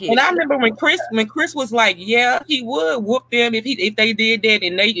Courtney kids. And I remember when Chris was like, yeah, he would whoop them if they did that,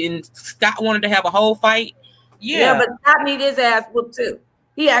 and Scott wanted to have a whole fight. Yeah, but Scott need his ass whooped too.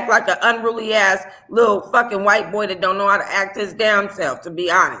 He act like an unruly ass little fucking white boy that don't know how to act his damn self, to be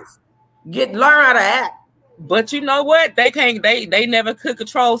honest. Learn how to act. But you know what? They never could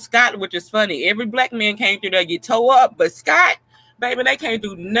control Scott, which is funny. Every black man came through there get towed up, but Scott, baby, they can't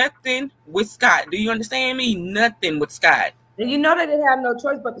do nothing with Scott. Do you understand me? Nothing with Scott. And you know they didn't have no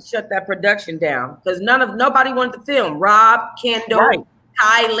choice but to shut that production down because nobody wanted to film. Rob, Kendall, right.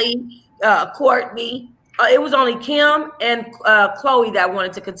 Kylie, Courtney. It was only Kim and Chloe that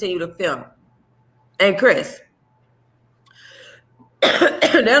wanted to continue to film, and Chris.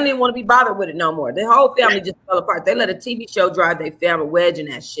 They don't even want to be bothered with it no more. The whole family just fell apart. They let a TV show drive their family wedge in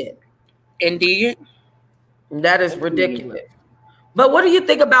that shit. Indeed. That is ridiculous. But what do you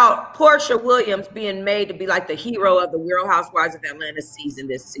think about Portia Williams being made to be like the hero of the Real Housewives of Atlanta season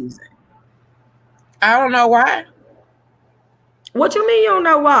this season? I don't know why. What you mean you don't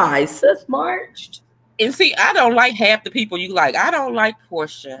know why? Sis marched. And see, I don't like half the people you like. I don't like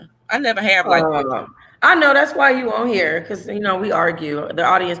Portia. I never have liked Portia. I know that's why you on here, because we argue. The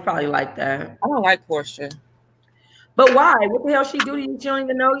audience probably like that. I don't like Portia. But why? What the hell she do to you? She don't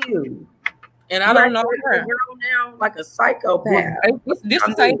even know you. And I don't know her. Now, like a psychopath. This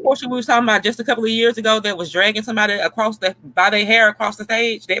the same Portia we were talking about just a couple of years ago that was dragging somebody by their hair across the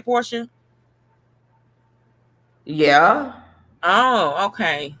stage. That Portia? Yeah. Oh,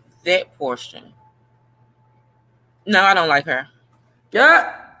 okay. That Portia. No, I don't like her.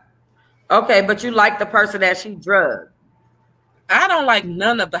 Yeah. Okay, but you like the person that she drugged. I don't like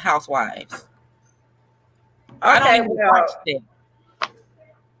none of the housewives. Okay, I don't even watch them.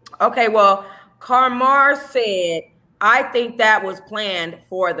 Okay, well, Carmar said, I think that was planned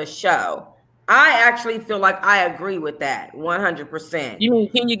for the show. I actually feel like I agree with that 100%. You mean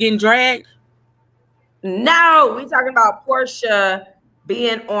Kenya getting dragged? No, we talking about Portia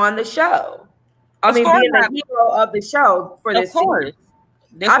being on the show. I mean, being the hero of the show for this season.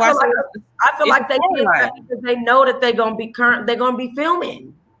 I feel like they feel that because they know that they're gonna be they're gonna be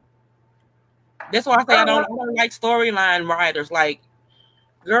filming. That's why I say I don't like storyline writers. Like,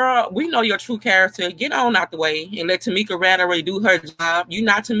 girl, we know your true character. Get on out the way and let Tamika Mallory do her job. You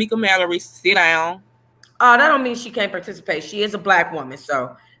not Tamika Mallory. Sit down. Oh, that don't mean she can't participate. She is a black woman,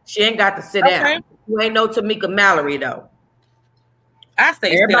 so she ain't got to sit down. You ain't no Tamika Mallory though. I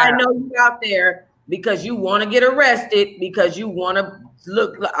say everybody know you out there because you want to get arrested because you want to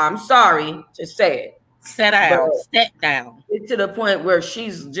look. I'm sorry to say it. Sit down. It's to the point where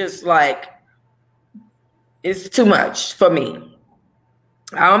she's just like, it's too much for me.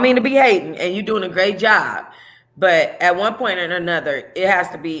 I don't mean to be hating, and you're doing a great job, but at one point or another, it has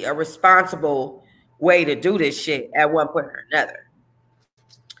to be a responsible way to do this shit at one point or another.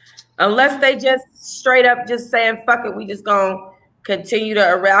 Unless they just straight up just saying, fuck it, we just gonna continue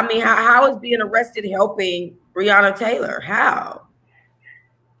to arrest. I mean, how is being arrested helping Breonna Taylor? How?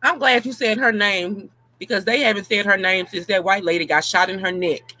 I'm glad you said her name because they haven't said her name since that white lady got shot in her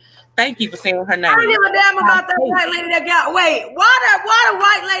neck. Thank you for saying her name. I don't give a damn about that white lady that got. Wait, why the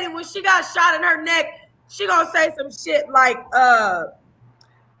white lady when she got shot in her neck? She gonna say some shit like,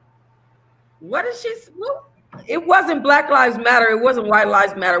 what is she? It wasn't Black Lives Matter. It wasn't White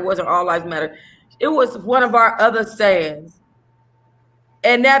Lives Matter. It wasn't All Lives Matter. It was one of our other sayings.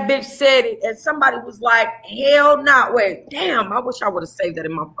 And that bitch said it, and somebody was like, hell not. Wait, damn, I wish I would have saved that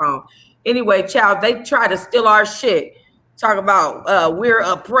in my phone. Anyway, child, they try to steal our shit. Talk about we're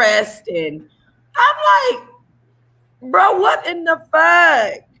oppressed. And I'm like, bro, what in the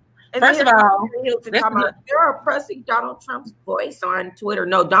fuck? And first of all, they're oppressing Donald Trump's voice on Twitter.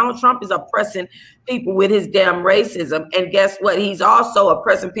 No, Donald Trump is oppressing people with his damn racism. And guess what? He's also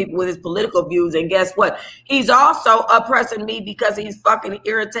oppressing people with his political views. And guess what? He's also oppressing me because he's fucking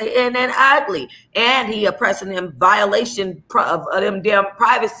irritating and ugly. And he oppressing them violation of them damn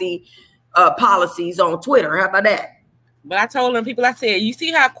privacy policies on Twitter. How about that? But I told them people, I said, you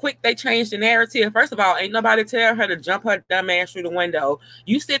see how quick they changed the narrative? First of all, ain't nobody tell her to jump her dumb ass through the window.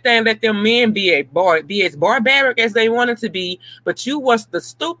 You sit there and let them men be as barbaric as they wanted to be, but you was the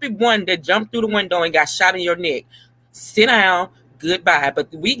stupid one that jumped through the window and got shot in your neck. Sit down, goodbye.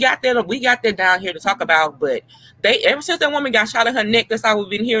 But we got that down here to talk about. But ever since that woman got shot in her neck, that's all we've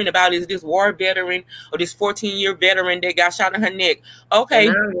been hearing about is this war veteran or this 14-year veteran that got shot in her neck. Okay,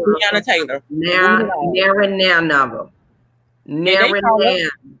 Breonna Taylor.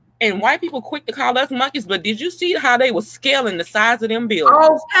 And white people quick to call us monkeys, but did you see how they were scaling the size of them buildings?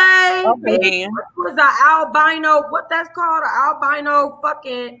 Okay. What was an albino? What that's called? An albino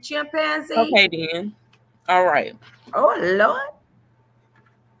fucking chimpanzee? Okay, then. All right. Oh, Lord.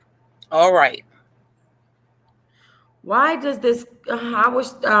 All right. Why does this? I wish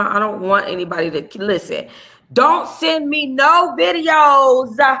I don't want anybody to listen. Don't send me no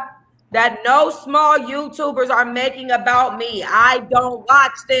videos that no small YouTubers are making about me. I don't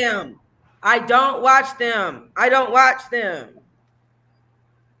watch them. I don't watch them.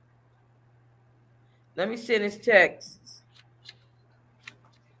 Let me send his texts.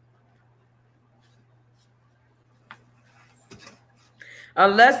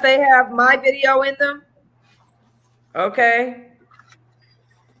 Unless they have my video in them. Okay.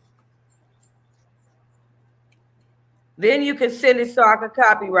 Then you can send it so I can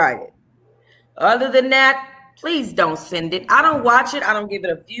copyright it. Other than that, please don't send it. I don't watch it. I don't give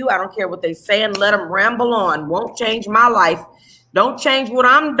it a view. I don't care what they say and let them ramble on. Won't change my life. Don't change what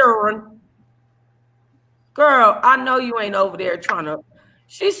I'm doing. Girl, I know you ain't over there trying to.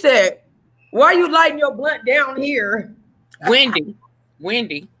 She said, why are you lighting your blunt down here? Wendy.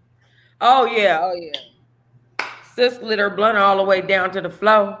 Oh, yeah. Sis lit her blunt all the way down to the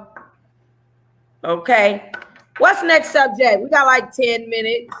floor. Okay. What's next subject? We got like 10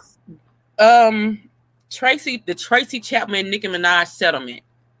 minutes. The Tracy Chapman Nicki Minaj settlement.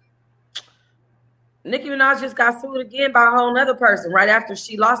 Nicki Minaj just got sued again by a whole other person right after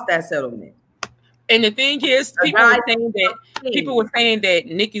she lost that settlement. And the thing is, people were saying that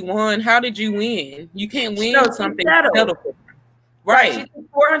Nicki won. How did you win? You can't win something settled. Right. She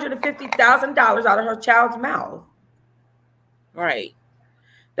took $450,000 out of her child's mouth. Right.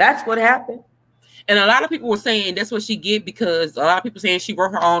 That's what happened. And a lot of people were saying that's what she get because a lot of people saying she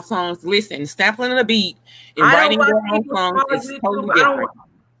wrote her own songs. Listen, sampling the beat and writing her own songs is totally different.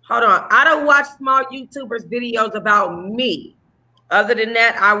 Hold on. I don't watch small YouTubers videos about me. Other than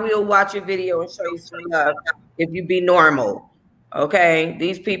that, I will watch a video and show you some love if you be normal. Okay?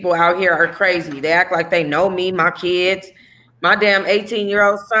 These people out here are crazy. They act like they know me, my kids. My damn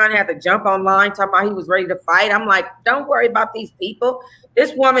 18-year-old son had to jump online talking about he was ready to fight. I'm like, don't worry about these people.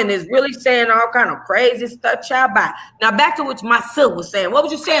 This woman is really saying all kind of crazy stuff. Child, bye. Now back to what my son was saying. What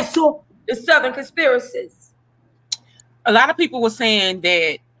was you saying, Sue? The Southern conspiracies. A lot of people were saying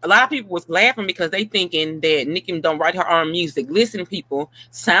that. A lot of people was laughing because they thinking that Nicki don't write her own music. Listen, people,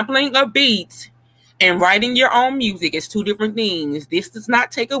 sampling a beat and writing your own music is two different things. This does not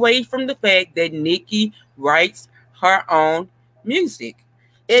take away from the fact that Nicki writes her own music.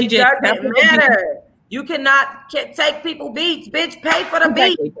 It doesn't matter. You cannot take people beats, bitch. Pay for the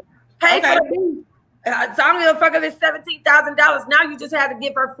beat. Pay for the beat. So I don't give a fuck if it's $17,000. Now you just had to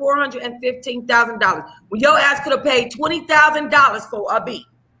give her $415,000. When your ass could have paid $20,000 for a beat.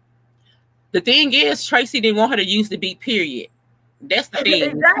 The thing is, Tracy didn't want her to use the beat, period. That's the thing.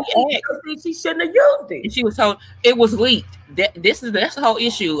 Exactly. She shouldn't have used it. And she was told it was leaked. That's the whole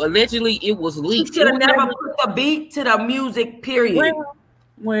issue. Allegedly, it was leaked. She should have never put the beat to the music, period.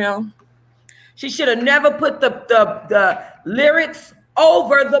 Well. She should have never put the lyrics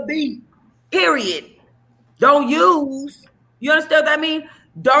over the beat, period. Don't use. You understand what that means?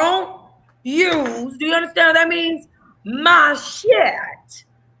 Don't use. Do you understand what that means? My shit.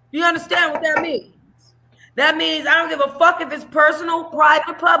 Do you understand what that means? That means I don't give a fuck if it's personal,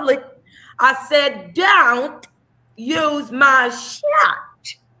 private, public. I said don't use my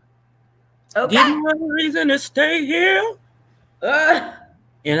shit. Okay. Give me a reason to stay here.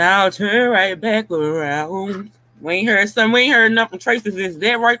 And I'll turn right back around. We ain't heard nothing. Traces is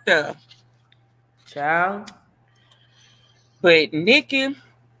there right there. Child. But Nicki,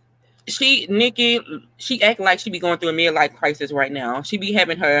 she act like she be going through a midlife crisis right now. She be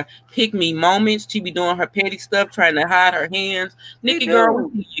having her pick me moments. She be doing her petty stuff, trying to hide her hands. Nicki,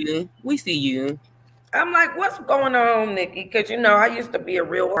 girl, we see you. I'm like, what's going on, Nicki? Because, you know, I used to be a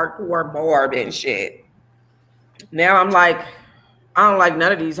real hardcore barb and shit. Now I'm like, I don't like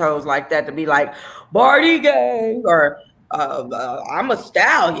none of these hoes like that to be like, Barty gang or I'm a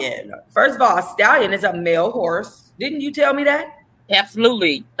stallion. First of all, a stallion is a male horse. Didn't you tell me that?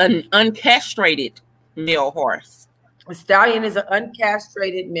 Absolutely. An uncastrated male horse. A stallion is an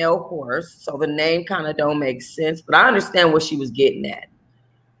uncastrated male horse. So the name kind of don't make sense, but I understand what she was getting at.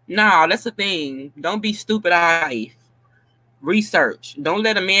 No, that's the thing. Don't be stupid, research. Don't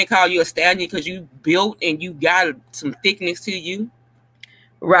let a man call you a stallion because you built and you got some thickness to you.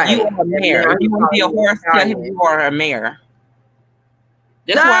 Right. You are a mare. If you want to be a horse, tell him you are a mare.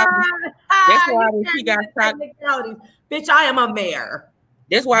 That's why when she got shot. Bitch, I am a mare.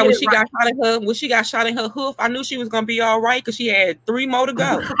 That's why when she got shot in her hoof, I knew she was gonna be all right because she had 3 more to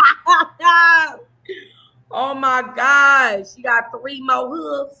go. Oh my God, she got 3 more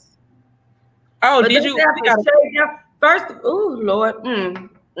hoofs. Oh, did you? First, oh Lord,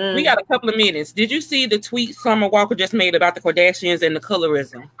 we got a couple of minutes. Did you see the tweet Summer Walker just made about the Kardashians and the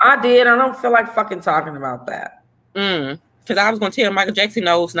colorism? I did. I don't feel like fucking talking about that. Because I was gonna tell Michael Jackson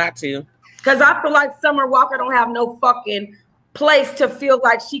knows not to. Because I feel like Summer Walker don't have no fucking place to feel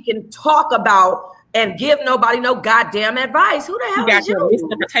like she can talk about and give nobody no goddamn advice. Who the hell is you?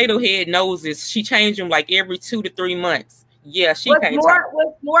 Mr. Potato Head noses. She changed them like every 2 to 3 months. Yeah,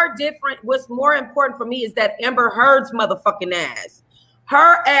 What's more important for me is that Amber Heard's motherfucking ass.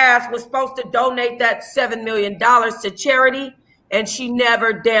 Her ass was supposed to donate that $7 million to charity, and she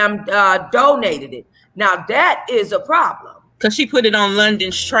never damn donated it. Now that is a problem. Because she put it on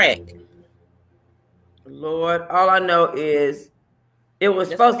London's track. Lord, all I know is it was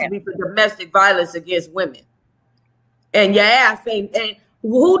supposed to be for domestic violence against women. And your ass ain't, and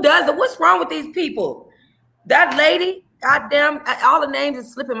who does it? What's wrong with these people? That lady, goddamn, all the names are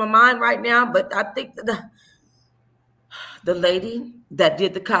slipping my mind right now, but I think the lady that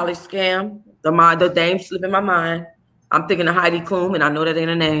did the college scam, the name slipping my mind. I'm thinking of Heidi Klum, and I know that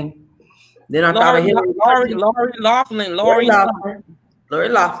ain't a name. Then I thought of Lori Loughlin. Lori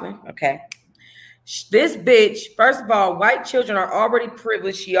Loughlin. Okay. This bitch, first of all, white children are already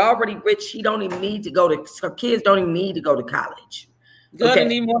privileged. She already rich. She don't even need to go to, her kids don't even need to go to college. Girl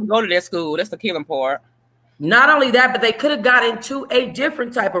didn't even want to go to that school. That's the killing part. Not only that, but they could have got into a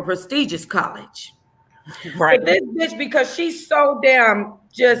different type of prestigious college. Right. But this bitch, because she's so damn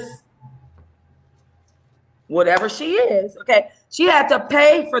just whatever she is, okay, she had to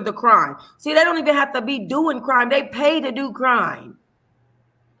pay for the crime. See, they don't even have to be doing crime. They pay to do crime.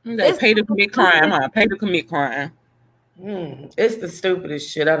 They pay to commit crime, huh? Pay to commit crime. It's the stupidest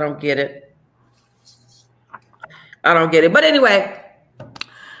shit. I don't get it. But anyway,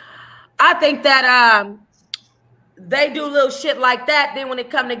 I think that they do little shit like that. Then when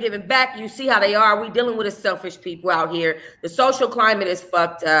it comes to giving back, you see how they are. We dealing with a selfish people out here. The social climate is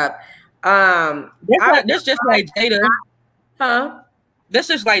fucked up. That's just like Jada. Huh? That's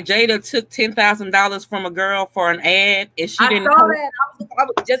just like Jada took $10,000 from a girl for an ad, and she didn't. I saw that. I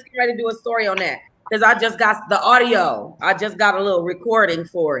was just getting ready to do a story on that because I just got the audio. I just got a little recording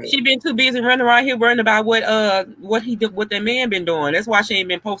for it. She been too busy running around here worrying about what he did, what that man been doing. That's why she ain't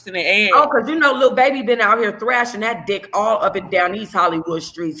been posting the ad. Oh, because Lil Baby been out here thrashing that dick all up and down these Hollywood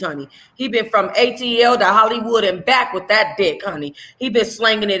streets, honey. He been from ATL to Hollywood and back with that dick, honey. He been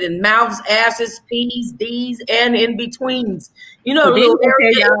slinging it in mouths, asses, P's, D's, and in betweens. Little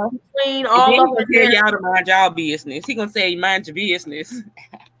area in between all of them. Y'all to mind y'all business. He gonna say mind your business.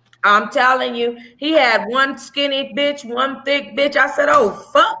 I'm telling you, he had one skinny bitch, one thick bitch. I said, oh,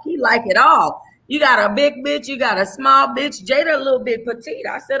 fuck, he like it all. You got a big bitch, you got a small bitch. Jada a little bit petite.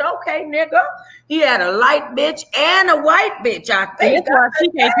 I said, okay, nigga. He had a light bitch and a white bitch, I think. That's why she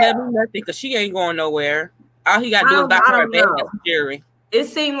can't tell me nothing because she ain't going nowhere. All he got to do is buy her a bag of Jerry. It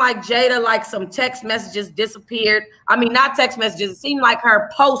seemed like Jada, like some text messages disappeared. I mean, not text messages. It seemed like her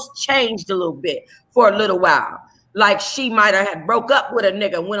post changed a little bit for a little while. Like she might have had broke up with a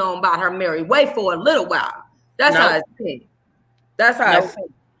nigga and went on about her merry way for a little while. That's how I think. That's how I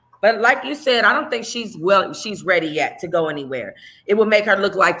think. But like you said, I don't think she's ready yet to go anywhere. It would make her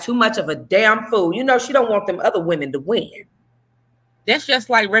look like too much of a damn fool. She don't want them other women to win. That's just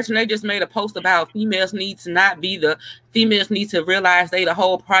like Regina just made a post about females need to realize they the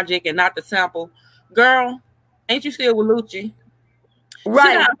whole project and not the sample. Girl, ain't you still with Lucci?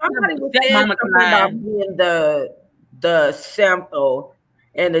 Right. Somebody was saying something about being the sample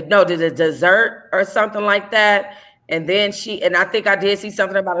and the dessert or something like that. And then I think I did see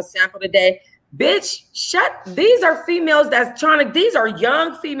something about a sample today. Bitch, these are females these are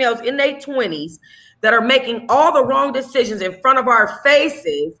young females in their 20s that are making all the wrong decisions in front of our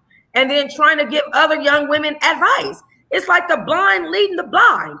faces and then trying to give other young women advice. It's like the blind leading the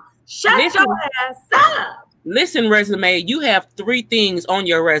blind. Shut your ass up. Listen, resume, you have 3 things on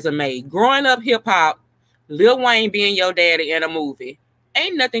your resume. Growing up hip-hop, Lil Wayne being your daddy in a movie.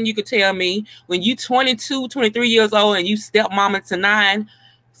 Ain't nothing you could tell me when you 22, 23 years old and you stepmama to 9.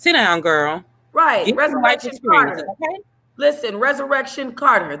 Sit down, girl. Right. Get some life experience, okay? Listen, Resurrection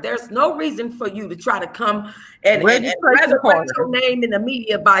Carter, there's no reason for you to try to come and resurrect your name in the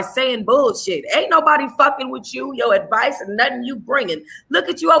media by saying bullshit. Ain't nobody fucking with you, your advice, and nothing you bringing. Look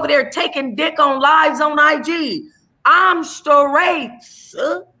at you over there taking dick on lives on IG. I'm straight,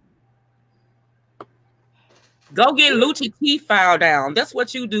 sir. Go get Lucci teeth file down. That's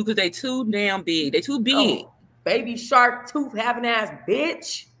what you do because they too damn big. They too big. Oh, baby shark tooth having ass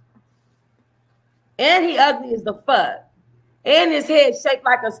bitch. And he ugly as the fuck. And his head shaped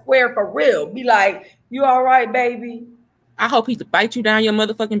like a square for real. Be like, you all right, baby? I hope he bite you down your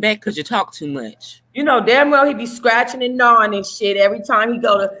motherfucking back because you talk too much. You know damn well he be scratching and gnawing and shit every time he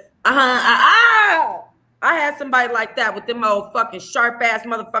go to, I had somebody like that with them old fucking sharp ass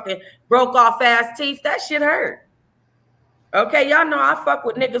motherfucking broke off ass teeth. That shit hurt. Okay, y'all know I fuck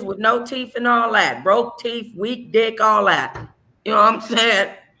with niggas with no teeth and all that. Broke teeth, weak dick, all that. You know what I'm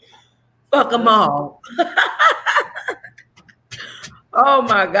saying? Fuck them all. Oh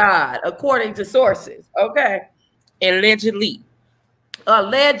my God. According to sources. Okay. Allegedly.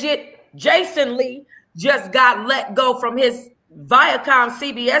 Alleged Jason Lee just got let go from his Viacom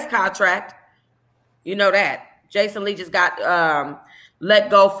CBS contract. You know that. Jason Lee just got let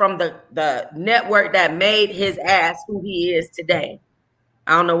go from the network that made his ass who he is today.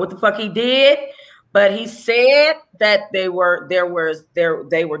 I don't know what the fuck he did, but he said that they were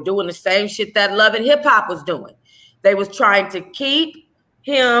doing the same shit that Love and Hip Hop was doing. They was trying to keep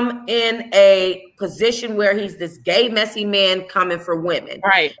him in a position where he's this gay, messy man coming for women.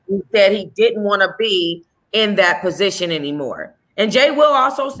 Right. He said he didn't want to be in that position anymore. And Jay Will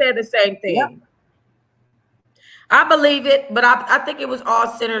also said the same thing. Yep. I believe it, but I think it was all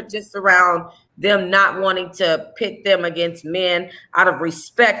centered just around them not wanting to pit them against men out of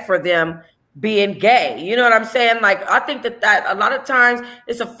respect for them being gay. You know what I'm saying? Like, I think that a lot of times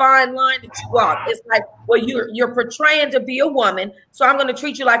it's a fine line that you walk. It's like, well, you're portraying to be a woman, so I'm going to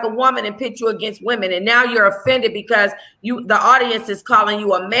treat you like a woman and pit you against women. And now you're offended because the audience is calling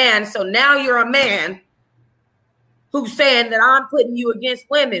you a man. So now you're a man who's saying that I'm putting you against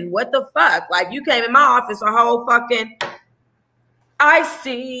women. What the fuck? Like, you came in my office a whole fucking, I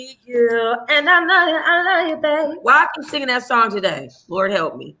see you and I love you, babe. Why I keep singing that song today? Lord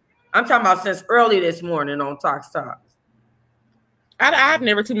help me. I'm talking about since early this morning on Talks. I've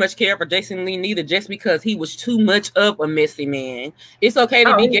never too much cared for Jason Lee neither, just because he was too much of a messy man. It's okay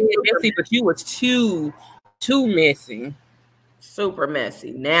to be gay and messy, but you was too messy. Super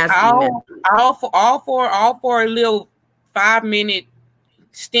messy, nasty. All for a little 5-minute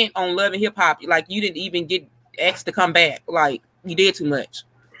stint on Love and Hip Hop. Like, you didn't even get asked to come back. Like, you did too much.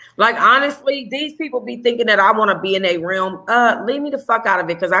 Like, honestly, these people be thinking that I want to be in a realm. Leave me the fuck out of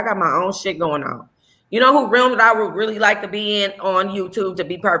it, because I got my own shit going on. You know who realm that I would really like to be in on YouTube, to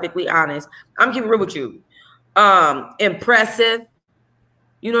be perfectly honest? I'm keeping real with you. Impressive.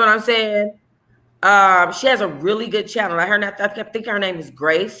 You know what I'm saying? She has a really good channel. I think her name is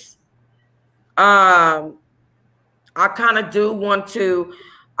Grace. I kind of do want to,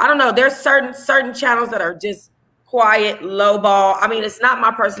 I don't know. There's certain channels that are just quiet, low ball. I mean, it's not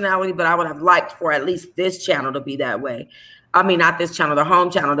my personality, but I would have liked for at least this channel to be that way. I mean, not this channel, the home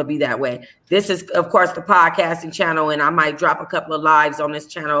channel to be that way. This is, of course, the podcasting channel, and I might drop a couple of lives on this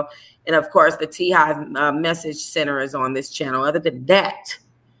channel. And, of course, the T-Hive Message Center is on this channel. Other than that,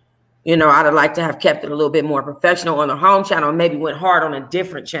 you know, I'd like to have kept it a little bit more professional on the home channel and maybe went hard on a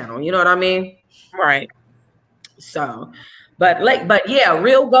different channel. You know what I mean? Right. So, but yeah,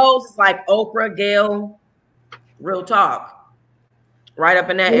 real goals is like Oprah, Gayle, real talk. Right up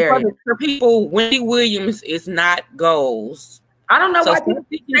in that area. For people, Wendy Williams is not goals. I don't know why people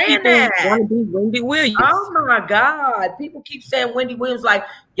keep saying that. Want to be Wendy Williams. Oh my God. People keep saying Wendy Williams, like,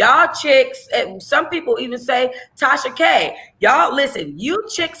 y'all chicks, and some people even say Tasha K. Y'all listen, you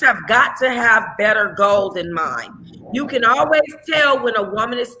chicks have got to have better goals in mind. You can always tell when a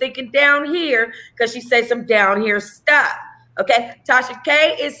woman is thinking down here because she says some down here stuff. Okay. Tasha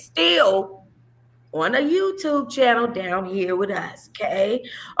K is still on a YouTube channel down here with us, okay?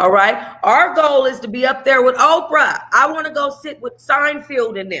 All right? Our goal is to be up there with Oprah. I want to go sit with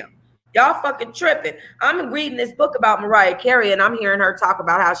Seinfeld and them. Y'all fucking tripping. I'm reading this book about Mariah Carey, and I'm hearing her talk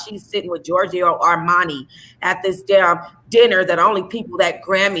about how she's sitting with Giorgio Armani at this damn dinner that only people that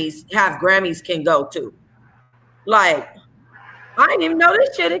have Grammys can go to. Like, I didn't even know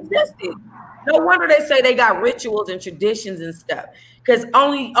this shit existed. No wonder they say they got rituals and traditions and stuff. Because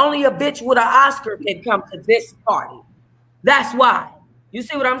only a bitch with an Oscar can come to this party. That's why. You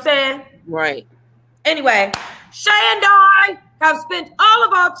see what I'm saying? Right. Anyway, Shay and I have spent all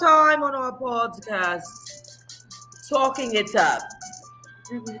of our time on our podcast talking it up.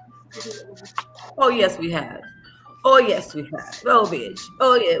 Oh, yes, we have. Oh yes, we have. Oh bitch.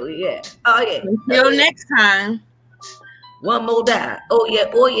 Oh yeah, we have. Oh yeah. Until next time. One more die. Oh yeah.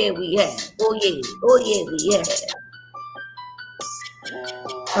 Oh yeah, we have. Oh yeah. Oh yeah, we have.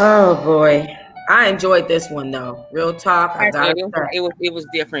 Oh boy, I enjoyed this one though. Real talk. It was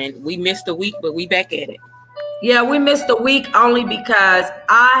different. We missed a week, but we back at it. Yeah, we missed a week only because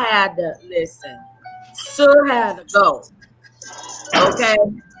I had to listen. Sir had to go. Okay,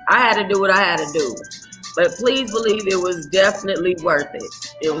 I had to do what I had to do. But please believe it was definitely worth it.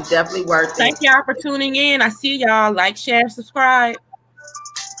 It was definitely worth it. Thank y'all for tuning in. I see y'all. Like, share, subscribe.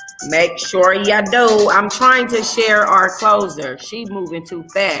 Make sure you do. I'm trying to share our closer. She's moving too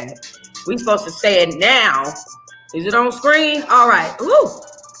fast. We supposed to say it now. Is it on screen? All right. Woo.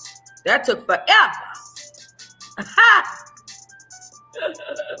 That took forever.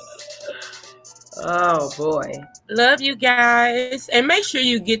 Oh boy. Love you guys. And make sure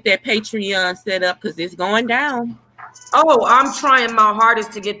you get that Patreon set up because it's going down. Oh, I'm trying my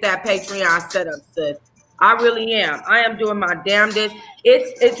hardest to get that Patreon set up, sis. I really am. I am doing my damnedest.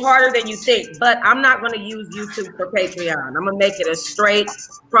 It's harder than you think, but I'm not going to use YouTube for Patreon. I'm going to make it a straight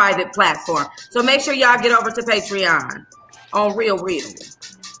private platform. So make sure y'all get over to Patreon on Real.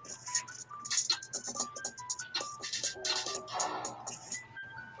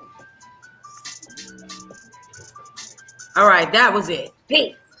 All right, that was it.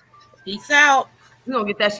 Peace. Peace out. We're going to get that shit.